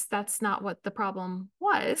 because that's not what the problem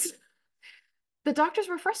was, the doctors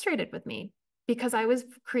were frustrated with me because I was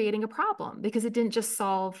creating a problem, because it didn't just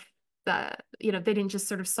solve they didn't just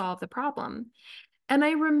sort of solve the problem. And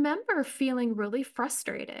I remember feeling really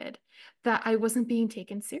frustrated that I wasn't being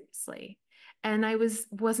taken seriously. And I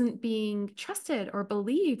wasn't being trusted or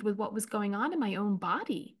believed with what was going on in my own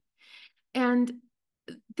body. And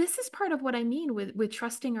this is part of what I mean with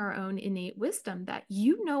trusting our own innate wisdom, that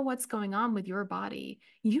you know what's going on with your body.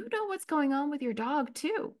 You know what's going on with your dog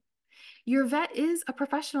too. Your vet is a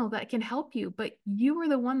professional that can help you, but you are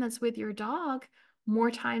the one that's with your dog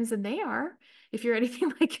more times than they are. If you're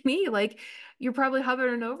anything like me, like you're probably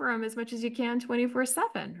hovering over them as much as you can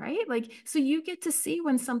 24/7, right? Like, so you get to see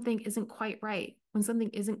when something isn't quite right, when something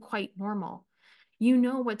isn't quite normal. You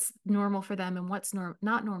know what's normal for them and what's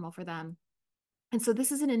not normal for them. And so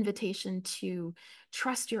this is an invitation to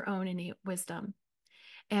trust your own innate wisdom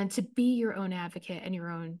and to be your own advocate and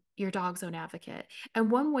your dog's own advocate.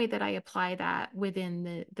 And one way that I apply that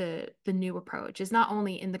within the new approach is not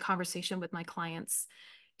only in the conversation with my clients,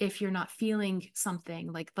 if you're not feeling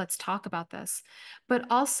something, like let's talk about this, but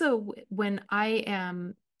also when I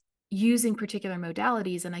am using particular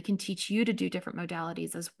modalities, and I can teach you to do different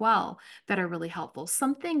modalities as well that are really helpful.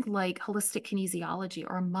 Something like holistic kinesiology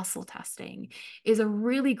or muscle testing is a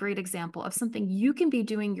really great example of something you can be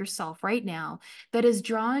doing yourself right now that is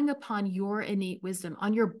drawing upon your innate wisdom,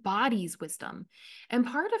 on your body's wisdom. And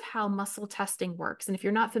part of how muscle testing works, and if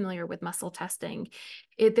you're not familiar with muscle testing,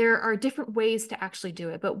 there are different ways to actually do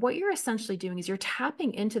it. But what you're essentially doing is you're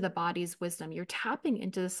tapping into the body's wisdom. You're tapping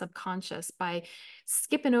into the subconscious by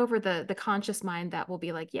skipping over the conscious mind that will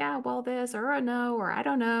be like, yeah, well, this or a no, or I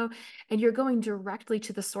don't know. And you're going directly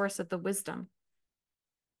to the source of the wisdom.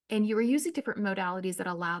 And you are using different modalities that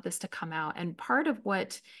allow this to come out. And part of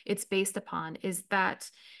what it's based upon is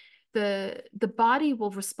that the body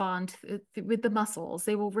will respond with the muscles.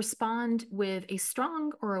 They will respond with a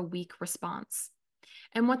strong or a weak response.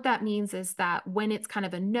 And what that means is that when it's kind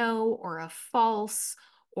of a no or a false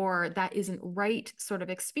or that isn't right sort of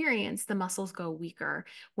experience, the muscles go weaker.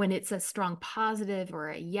 When it's a strong positive or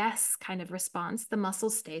a yes kind of response, the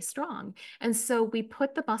muscles stay strong. And so we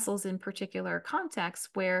put the muscles in particular contexts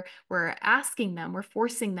where we're asking them, we're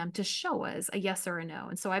forcing them to show us a yes or a no.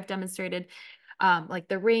 And so I've demonstrated like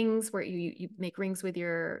the rings where you make rings with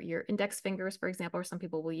your index fingers, for example, or some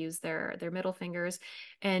people will use their middle fingers,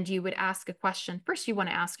 and you would ask a question. First, you want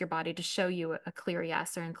to ask your body to show you a clear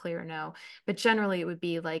yes or a clear no. But generally, it would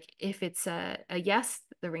be like if it's a yes,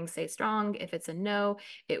 the ring stays strong. If it's a no,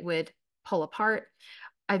 it would pull apart.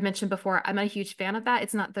 I've mentioned before, I'm not a huge fan of that.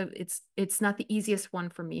 It's not the easiest one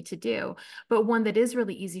for me to do. But one that is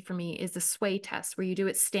really easy for me is the sway test, where you do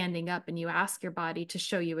it standing up and you ask your body to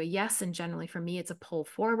show you a yes. And generally for me, it's a pull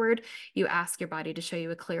forward. You ask your body to show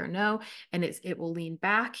you a clear no, and it will lean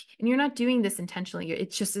back. And you're not doing this intentionally.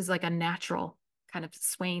 It just is like a natural kind of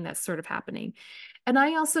swaying that's sort of happening. And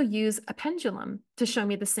I also use a pendulum to show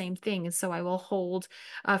me the same thing. And so I will hold,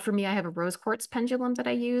 for me, I have a rose quartz pendulum that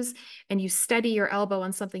I use, and you steady your elbow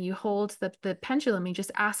on something, you hold the pendulum, and you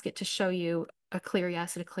just ask it to show you a clear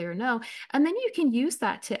yes and a clear no. And then you can use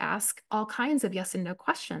that to ask all kinds of yes and no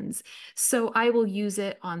questions. So I will use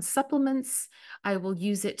it on supplements. I will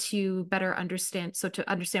use it to better understand, so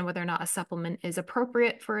to understand whether or not a supplement is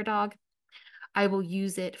appropriate for a dog. I will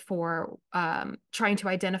use it for trying to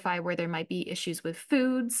identify where there might be issues with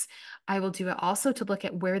foods. I will do it also to look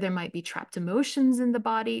at where there might be trapped emotions in the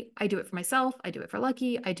body. I do it for myself. I do it for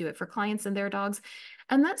Lucky. I do it for clients and their dogs.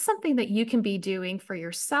 And that's something that you can be doing for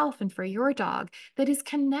yourself and for your dog that is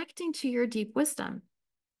connecting to your deep wisdom,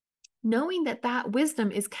 knowing that that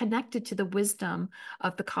wisdom is connected to the wisdom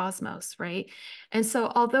of the cosmos, right? And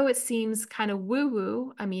so, although it seems kind of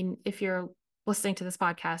woo-woo, I mean, if you're listening to this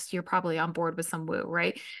podcast, you're probably on board with some woo,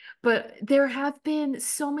 right? But there have been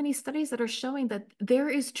so many studies that are showing that there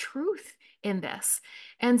is truth in this.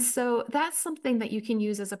 And so that's something that you can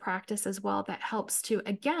use as a practice as well, that helps to,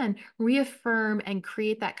 again, reaffirm and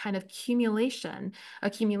create that kind of accumulation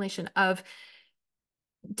of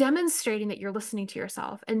demonstrating that you're listening to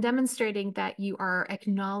yourself and demonstrating that you are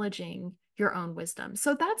acknowledging your own wisdom.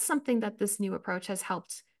 So that's something that this new approach has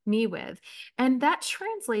helped me with. And that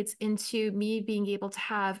translates into me being able to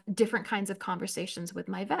have different kinds of conversations with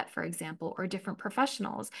my vet, for example, or different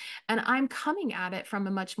professionals. And I'm coming at it from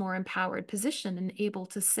a much more empowered position and able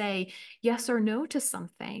to say yes or no to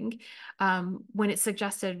something when it's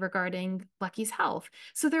suggested regarding Lucky's health.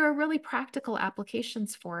 So there are really practical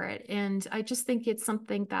applications for it. And I just think it's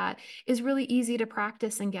something that is really easy to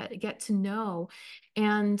practice and get to know.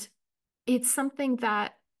 And it's something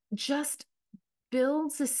that just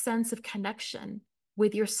builds a sense of connection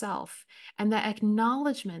with yourself and that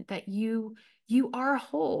acknowledgement that you are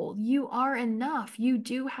whole, you are enough, you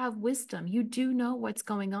do have wisdom, you do know what's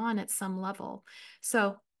going on at some level.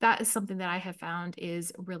 So that is something that I have found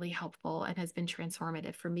is really helpful and has been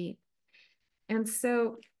transformative for me. And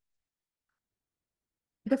so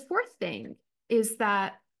the fourth thing is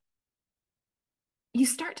that you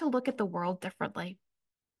start to look at the world differently.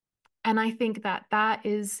 And I think that that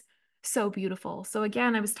is so beautiful. So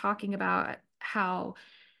again, I was talking about how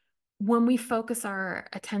when we focus our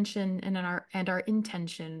attention and our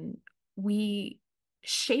intention, we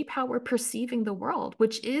shape how we're perceiving the world,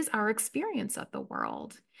 which is our experience of the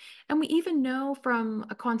world. And we even know from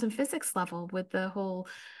a quantum physics level with the whole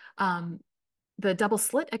um, the double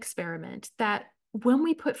slit experiment that when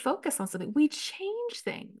we put focus on something, we change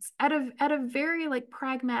things at a very like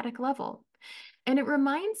pragmatic level. And it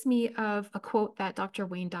reminds me of a quote that Dr.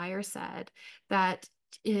 Wayne Dyer said that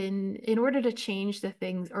in order to change the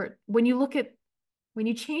things, or when you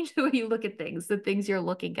change the way you look at things, the things you're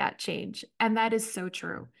looking at change. And that is so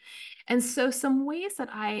true. And so some ways that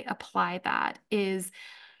I apply that is,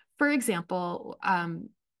 for example,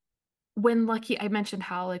 when Lucky, I mentioned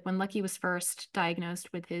how like when Lucky was first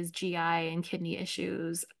diagnosed with his GI and kidney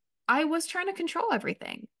issues, I was trying to control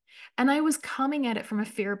everything. And I was coming at it from a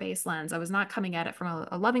fear-based lens. I was not coming at it from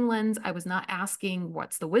a loving lens. I was not asking,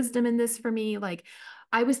 what's the wisdom in this for me? Like,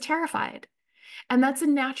 I was terrified. And that's a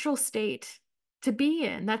natural state to be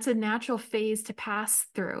in. That's a natural phase to pass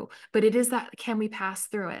through. But it is that, can we pass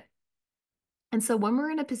through it? And so when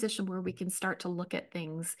we're in a position where we can start to look at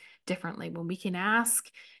things differently, when we can ask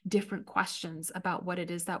different questions about what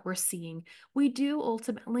it is that we're seeing, we do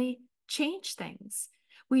ultimately change things.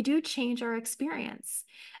 We do change our experience.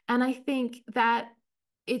 And I think that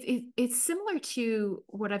it's similar to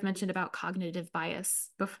what I've mentioned about cognitive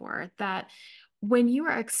bias before, that when you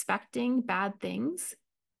are expecting bad things,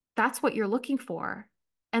 that's what you're looking for.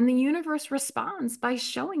 And the universe responds by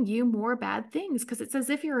showing you more bad things because it's as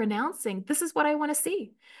if you're announcing, this is what I want to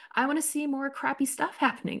see. I want to see more crappy stuff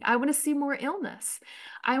happening. I want to see more illness.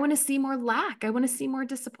 I want to see more lack. I want to see more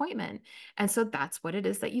disappointment. And so that's what it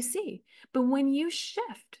is that you see. But when you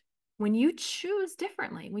shift, when you choose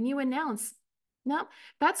differently, when you announce, no,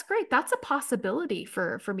 that's great. That's a possibility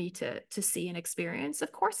for me to see and experience.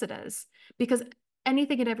 Of course it is, because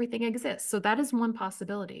anything and everything exists. So that is one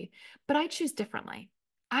possibility. But I choose differently.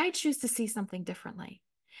 I choose to see something differently.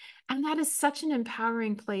 And that is such an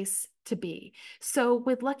empowering place to be. So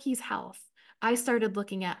with Lucky's health, I started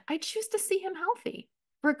looking at, I choose to see him healthy.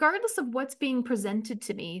 Regardless of what's being presented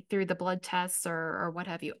to me through the blood tests or what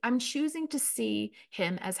have you, I'm choosing to see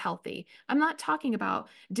him as healthy. I'm not talking about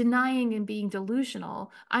denying and being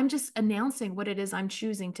delusional. I'm just announcing what it is I'm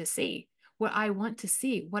choosing to see, what I want to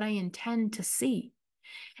see, what I intend to see.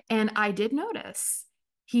 And I did notice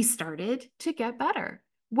he started to get better.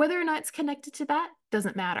 Whether or not it's connected to that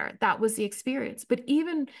doesn't matter. That was the experience. But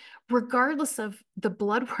even regardless of the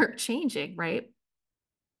blood work changing, right?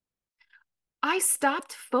 I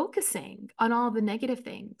stopped focusing on all the negative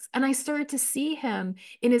things and I started to see him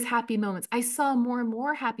in his happy moments. I saw more and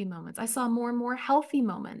more happy moments. I saw more and more healthy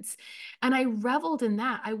moments. And I reveled in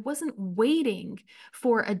that. I wasn't waiting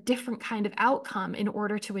for a different kind of outcome in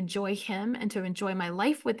order to enjoy him and to enjoy my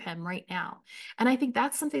life with him right now. And I think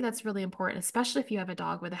that's something that's really important, especially if you have a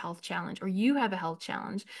dog with a health challenge or you have a health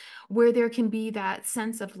challenge, where there can be that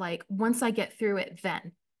sense of like, once I get through it,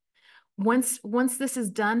 then once this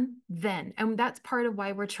is done, then. And that's part of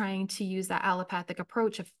why we're trying to use that allopathic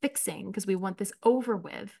approach of fixing, because we want this over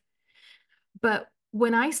with. But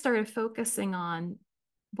when I started focusing on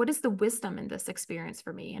what is the wisdom in this experience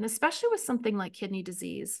for me, and especially with something like kidney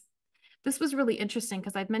disease, this was really interesting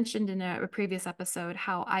because I've mentioned in a previous episode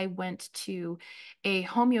how I went to a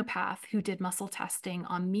homeopath who did muscle testing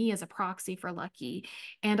on me as a proxy for Lucky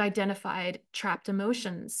and identified trapped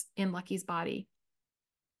emotions in Lucky's body.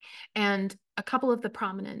 And a couple of the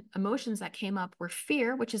prominent emotions that came up were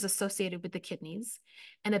fear, which is associated with the kidneys,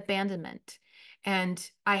 and abandonment. And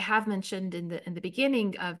I have mentioned in the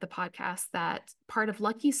beginning of the podcast that part of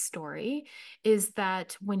Lucky's story is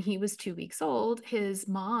that when he was 2 weeks old, his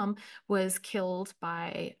mom was killed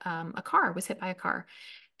by a car, was hit by a car.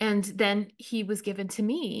 And then he was given to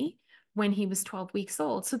me when he was 12 weeks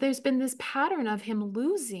old. So there's been this pattern of him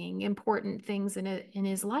losing important things in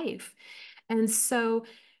his life. And so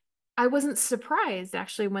I wasn't surprised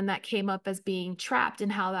actually when that came up as being trapped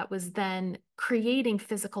and how that was then creating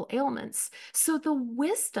physical ailments. So the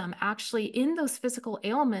wisdom actually in those physical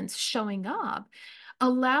ailments showing up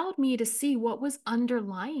allowed me to see what was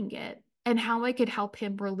underlying it and how I could help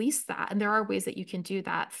him release that. And there are ways that you can do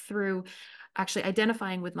that through actually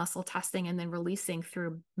identifying with muscle testing and then releasing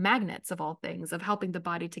through magnets of all things, of helping the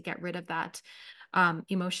body to get rid of that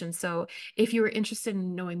emotion. So if you were interested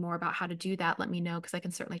in knowing more about how to do that, let me know because I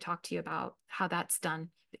can certainly talk to you about how that's done.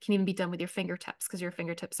 It can even be done with your fingertips because your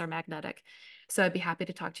fingertips are magnetic. So I'd be happy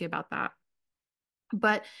to talk to you about that.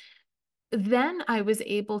 But then I was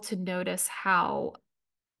able to notice how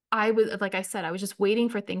I was, like I said, I was just waiting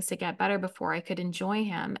for things to get better before I could enjoy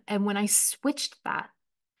him. And when I switched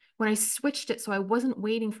it, so I wasn't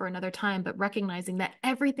waiting for another time, but recognizing that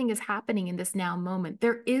everything is happening in this now moment.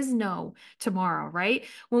 There is no tomorrow, right?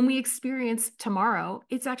 When we experience tomorrow,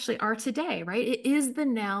 it's actually our today, right? It is the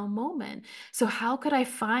now moment. So, how could I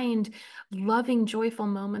find loving, joyful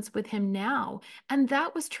moments with him now? And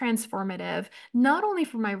that was transformative, not only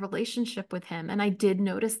for my relationship with him. And I did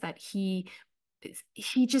notice that he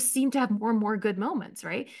just seemed to have more and more good moments,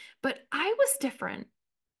 right? But I was different.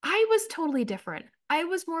 I was totally different. I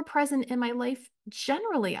was more present in my life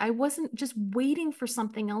generally. I wasn't just waiting for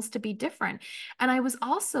something else to be different. And I was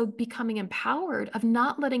also becoming empowered of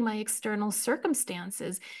not letting my external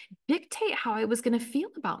circumstances dictate how I was going to feel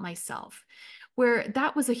about myself. Where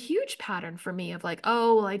that was a huge pattern for me of like,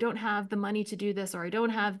 oh, well, I don't have the money to do this, or I don't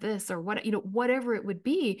have this, or what, whatever it would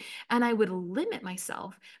be. And I would limit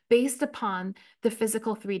myself based upon the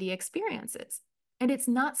physical 3D experiences. And it's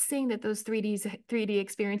not saying that those 3D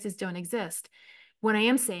experiences don't exist. What I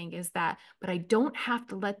am saying is that, but I don't have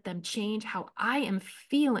to let them change how I am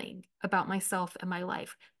feeling about myself and my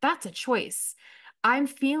life. That's a choice. I'm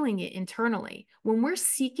feeling it internally. When we're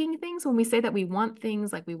seeking things, when we say that we want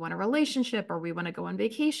things like we want a relationship or we want to go on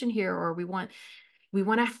vacation here or we want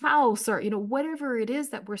a house or whatever it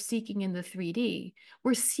is that we're seeking in the 3D,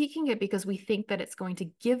 we're seeking it because we think that it's going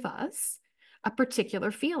to give us a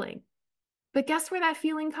particular feeling. But guess where that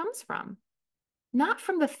feeling comes from? Not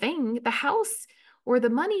from the thing, the house or the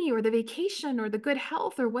money or the vacation or the good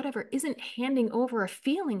health or whatever isn't handing over a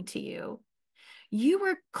feeling to you. You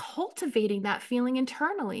are cultivating that feeling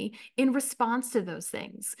internally in response to those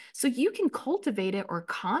things. So you can cultivate it or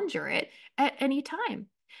conjure it at any time.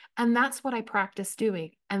 And that's what I practice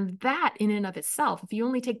doing. And that in and of itself, if you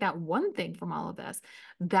only take that one thing from all of this,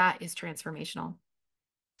 that is transformational.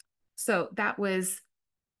 So that was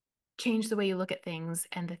change the way you look at things,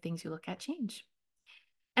 and the things you look at change.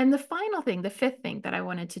 And the final thing, the fifth thing that I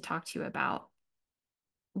wanted to talk to you about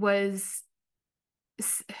was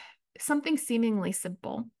something seemingly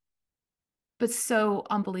simple, but so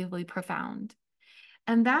unbelievably profound.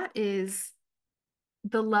 And that is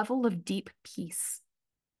the level of deep peace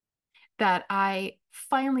that I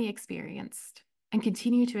finally experienced and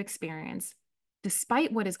continue to experience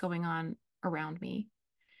despite what is going on around me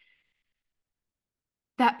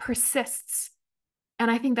that persists.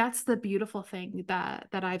 And I think that's the beautiful thing that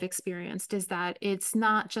I've experienced, is that it's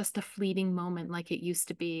not just a fleeting moment like it used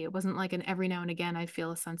to be. It wasn't like an every now and again I'd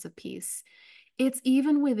feel a sense of peace. It's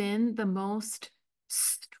even within the most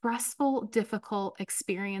stressful, difficult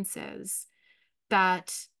experiences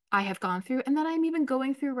that I have gone through and that I'm even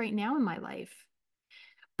going through right now in my life.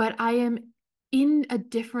 But I am in a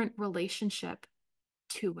different relationship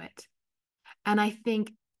to it. And I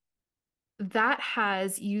think that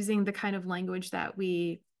has, using the kind of language that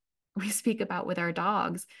we speak about with our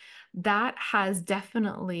dogs, that has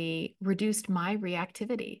definitely reduced my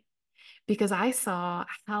reactivity because I saw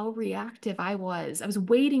how reactive I was. I was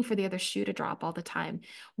waiting for the other shoe to drop all the time,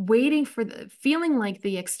 waiting for the feeling like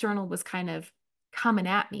the external was kind of coming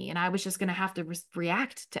at me and I was just going to have to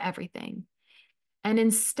react to everything. And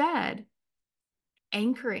instead,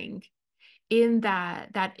 anchoring in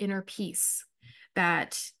that inner peace,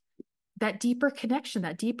 that that deeper connection,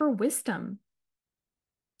 that deeper wisdom,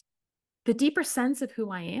 the deeper sense of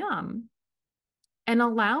who I am, and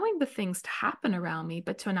allowing the things to happen around me,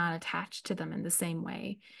 but to not attach to them in the same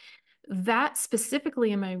way. That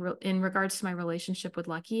specifically in regards to my relationship with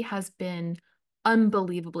Lucky has been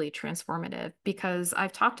unbelievably transformative, because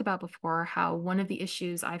I've talked about before how one of the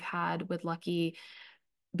issues I've had with Lucky,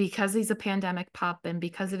 because he's a pandemic pup and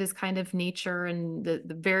because of his kind of nature and the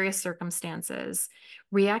various circumstances,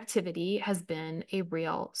 reactivity has been a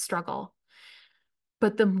real struggle.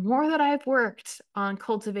 But the more that I've worked on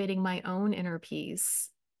cultivating my own inner peace,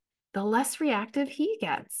 the less reactive he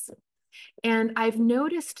gets. And I've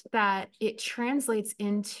noticed that it translates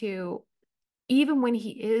into, even when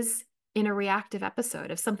he is in a reactive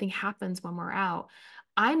episode, if something happens when we're out,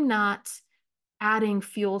 I'm not adding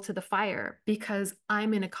fuel to the fire because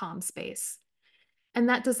I'm in a calm space. And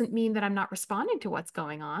that doesn't mean that I'm not responding to what's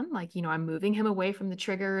going on. Like, I'm moving him away from the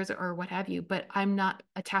triggers or what have you, but I'm not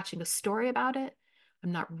attaching a story about it.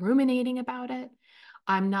 I'm not ruminating about it.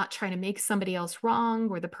 I'm not trying to make somebody else wrong,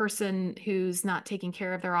 or the person who's not taking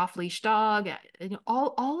care of their off-leash dog.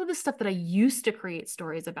 All of the stuff that I used to create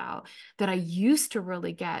stories about, that I used to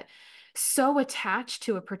really get so attached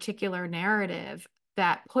to a particular narrative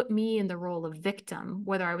that put me in the role of victim,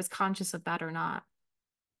 whether I was conscious of that or not.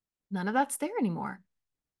 None of that's there anymore.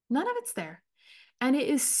 None of it's there. And it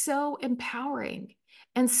is so empowering.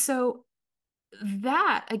 And so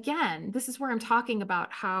that, again, this is where I'm talking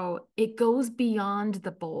about how it goes beyond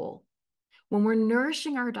the bowl. When we're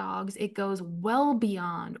nourishing our dogs, it goes well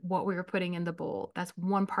beyond what we were putting in the bowl. That's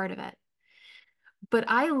one part of it. But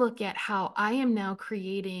I look at how I am now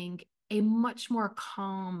creating a much more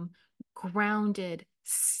calm, grounded,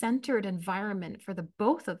 centered environment for the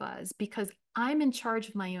both of us because I'm in charge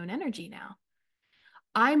of my own energy now.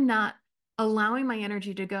 I'm not allowing my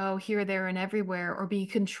energy to go here, there, and everywhere or be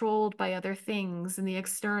controlled by other things in the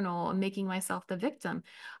external and making myself the victim.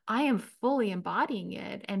 I am fully embodying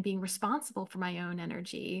it and being responsible for my own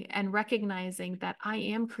energy and recognizing that I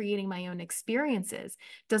am creating my own experiences.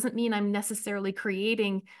 Doesn't mean I'm necessarily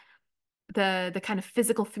creating the kind of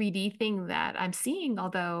physical 3D thing that I'm seeing,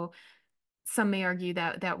 although some may argue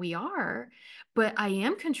that we are, but I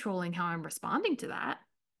am controlling how I'm responding to that.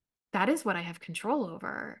 That is what I have control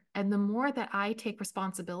over. And the more that I take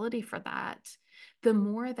responsibility for that, the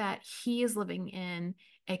more that he is living in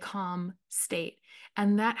a calm state.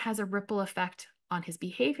 And that has a ripple effect on his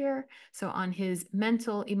behavior, so on his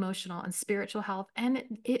mental, emotional, and spiritual health. And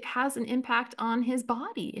it has an impact on his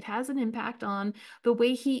body. It has an impact on the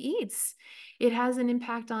way he eats. It has an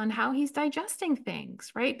impact on how he's digesting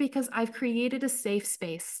things, right? Because I've created a safe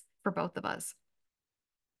space for both of us.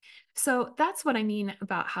 So that's what I mean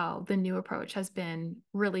about how the new approach has been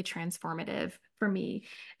really transformative for me.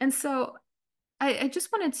 And so I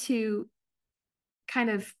just wanted to kind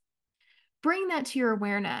of bring that to your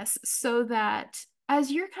awareness so that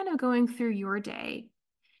as you're kind of going through your day,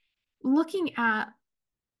 looking at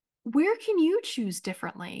where can you choose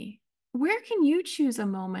differently? Where can you choose a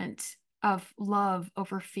moment of love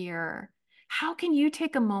over fear? How can you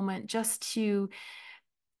take a moment just to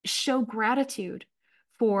show gratitude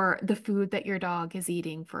for the food that your dog is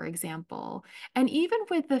eating, for example? And even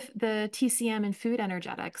with the TCM and food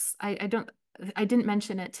energetics, I didn't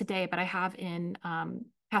mention it today, but I have in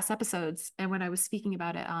past episodes and when I was speaking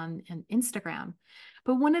about it on Instagram.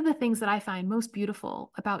 But one of the things that I find most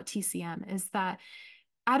beautiful about TCM is that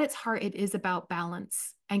at its heart, it is about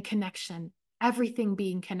balance and connection, everything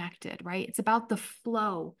being connected, right? It's about the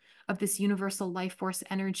flow of this universal life force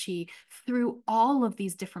energy through all of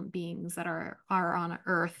these different beings that are on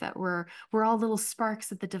earth, that we're all little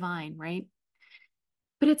sparks of the divine, right?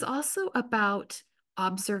 But it's also about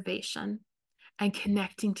observation and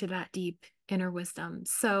connecting to that deep inner wisdom.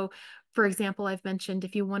 So, for example, I've mentioned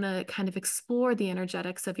if you want to kind of explore the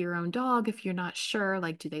energetics of your own dog, if you're not sure,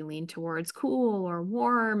 like, do they lean towards cool or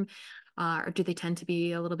warm? Or do they tend to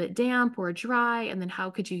be a little bit damp or dry? And then how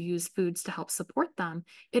could you use foods to help support them?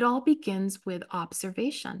 It all begins with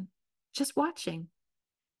observation, just watching.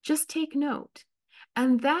 Just take note.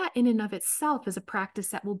 And that, in and of itself, is a practice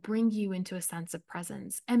that will bring you into a sense of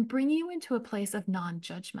presence and bring you into a place of non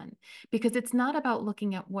judgment, because it's not about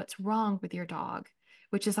looking at what's wrong with your dog,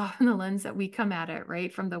 which is often the lens that we come at it,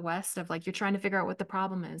 right? From the West, of like, you're trying to figure out what the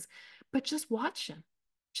problem is, but just watch them.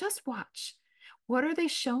 Just watch. What are they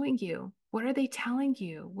showing you? What are they telling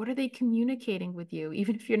you? What are they communicating with you?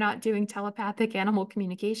 Even if you're not doing telepathic animal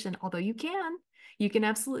communication, although you can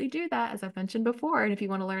absolutely do that, as I've mentioned before. And if you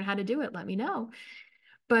want to learn how to do it, let me know.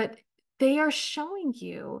 But they are showing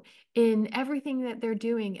you in everything that they're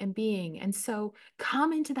doing and being. And so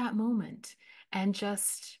come into that moment and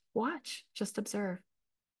just watch, just observe,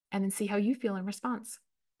 and then see how you feel in response.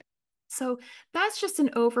 So that's just an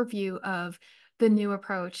overview of the new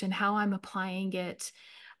approach and how I'm applying it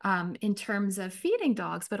in terms of feeding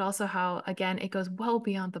dogs, but also how, again, it goes well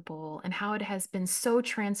beyond the bowl and how it has been so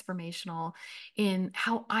transformational in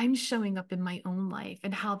how I'm showing up in my own life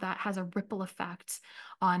and how that has a ripple effect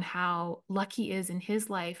on how Lucky is in his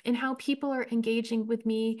life and how people are engaging with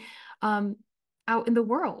me out in the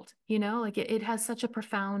world. Like it has such a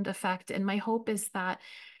profound effect. And my hope is that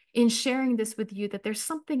in sharing this with you, that there's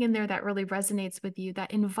something in there that really resonates with you,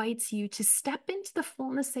 that invites you to step into the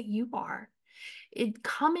fullness that you are.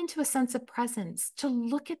 Come into a sense of presence, to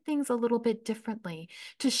look at things a little bit differently,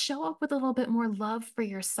 to show up with a little bit more love for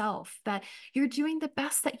yourself, that you're doing the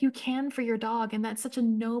best that you can for your dog. And that's such a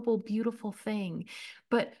noble, beautiful thing.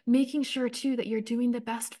 But making sure too that you're doing the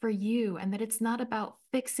best for you and that it's not about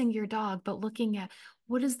fixing your dog, but looking at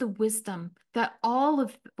what is the wisdom that all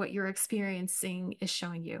of what you're experiencing is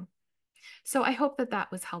showing you. So I hope that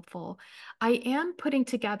that was helpful. I am putting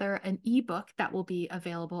together an ebook that will be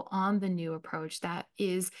available on the new approach that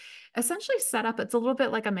is essentially set up. It's a little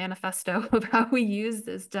bit like a manifesto of how we use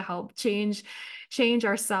this to help change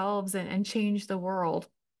ourselves and change the world.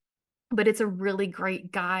 But it's a really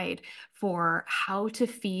great guide for how to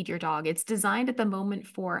feed your dog. It's designed at the moment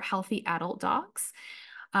for healthy adult dogs.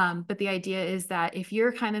 But the idea is that if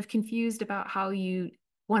you're kind of confused about how you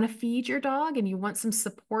want to feed your dog and you want some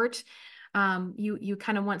support, you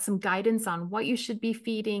kind of want some guidance on what you should be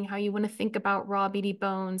feeding, how you want to think about raw meaty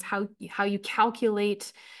bones, how you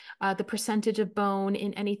calculate the percentage of bone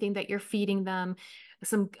in anything that you're feeding them,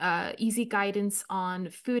 some easy guidance on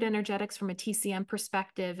food energetics from a TCM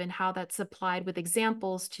perspective and how that's applied with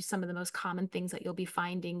examples to some of the most common things that you'll be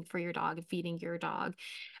finding for your dog, feeding your dog.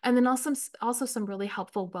 And then also some really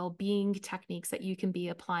helpful well-being techniques that you can be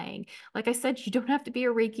applying. Like I said, you don't have to be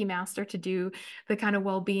a Reiki master to do the kind of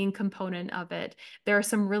well-being component of it. There are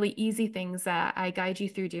some really easy things that I guide you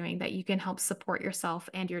through doing that you can help support yourself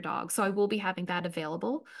and your dog. So I will be having that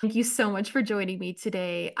available. Thank you so much for joining me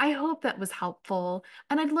today. I hope that was helpful.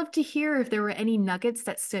 And I'd love to hear if there were any nuggets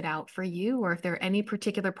that stood out for you, or if there are any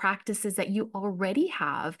particular practices that you already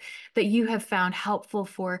have that you have found helpful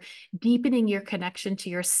for deepening your connection to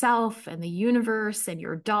yourself and the universe and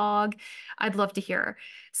your dog. I'd love to hear.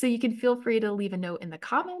 So you can feel free to leave a note in the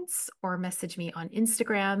comments or message me on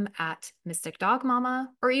Instagram at Mystic Dog Mama,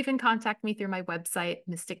 or even contact me through my website,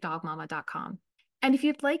 mysticdogmama.com. And if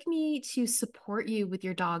you'd like me to support you with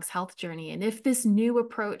your dog's health journey, and if this new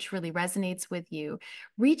approach really resonates with you,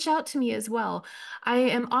 reach out to me as well. I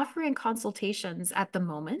am offering consultations at the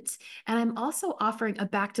moment, and I'm also offering a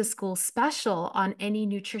back to school special on any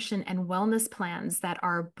nutrition and wellness plans that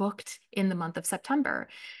are booked in the month of September.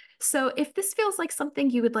 So if this feels like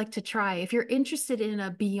something you would like to try, if you're interested in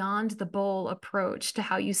a beyond the bowl approach to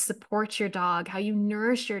how you support your dog, how you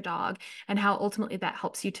nourish your dog, and how ultimately that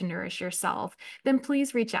helps you to nourish yourself, then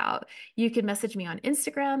please reach out. You can message me on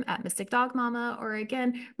Instagram at Mystic Dog Mama, or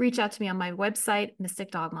again, reach out to me on my website,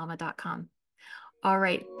 mysticdogmama.com. All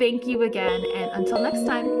right, thank you again, and until next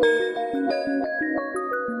time.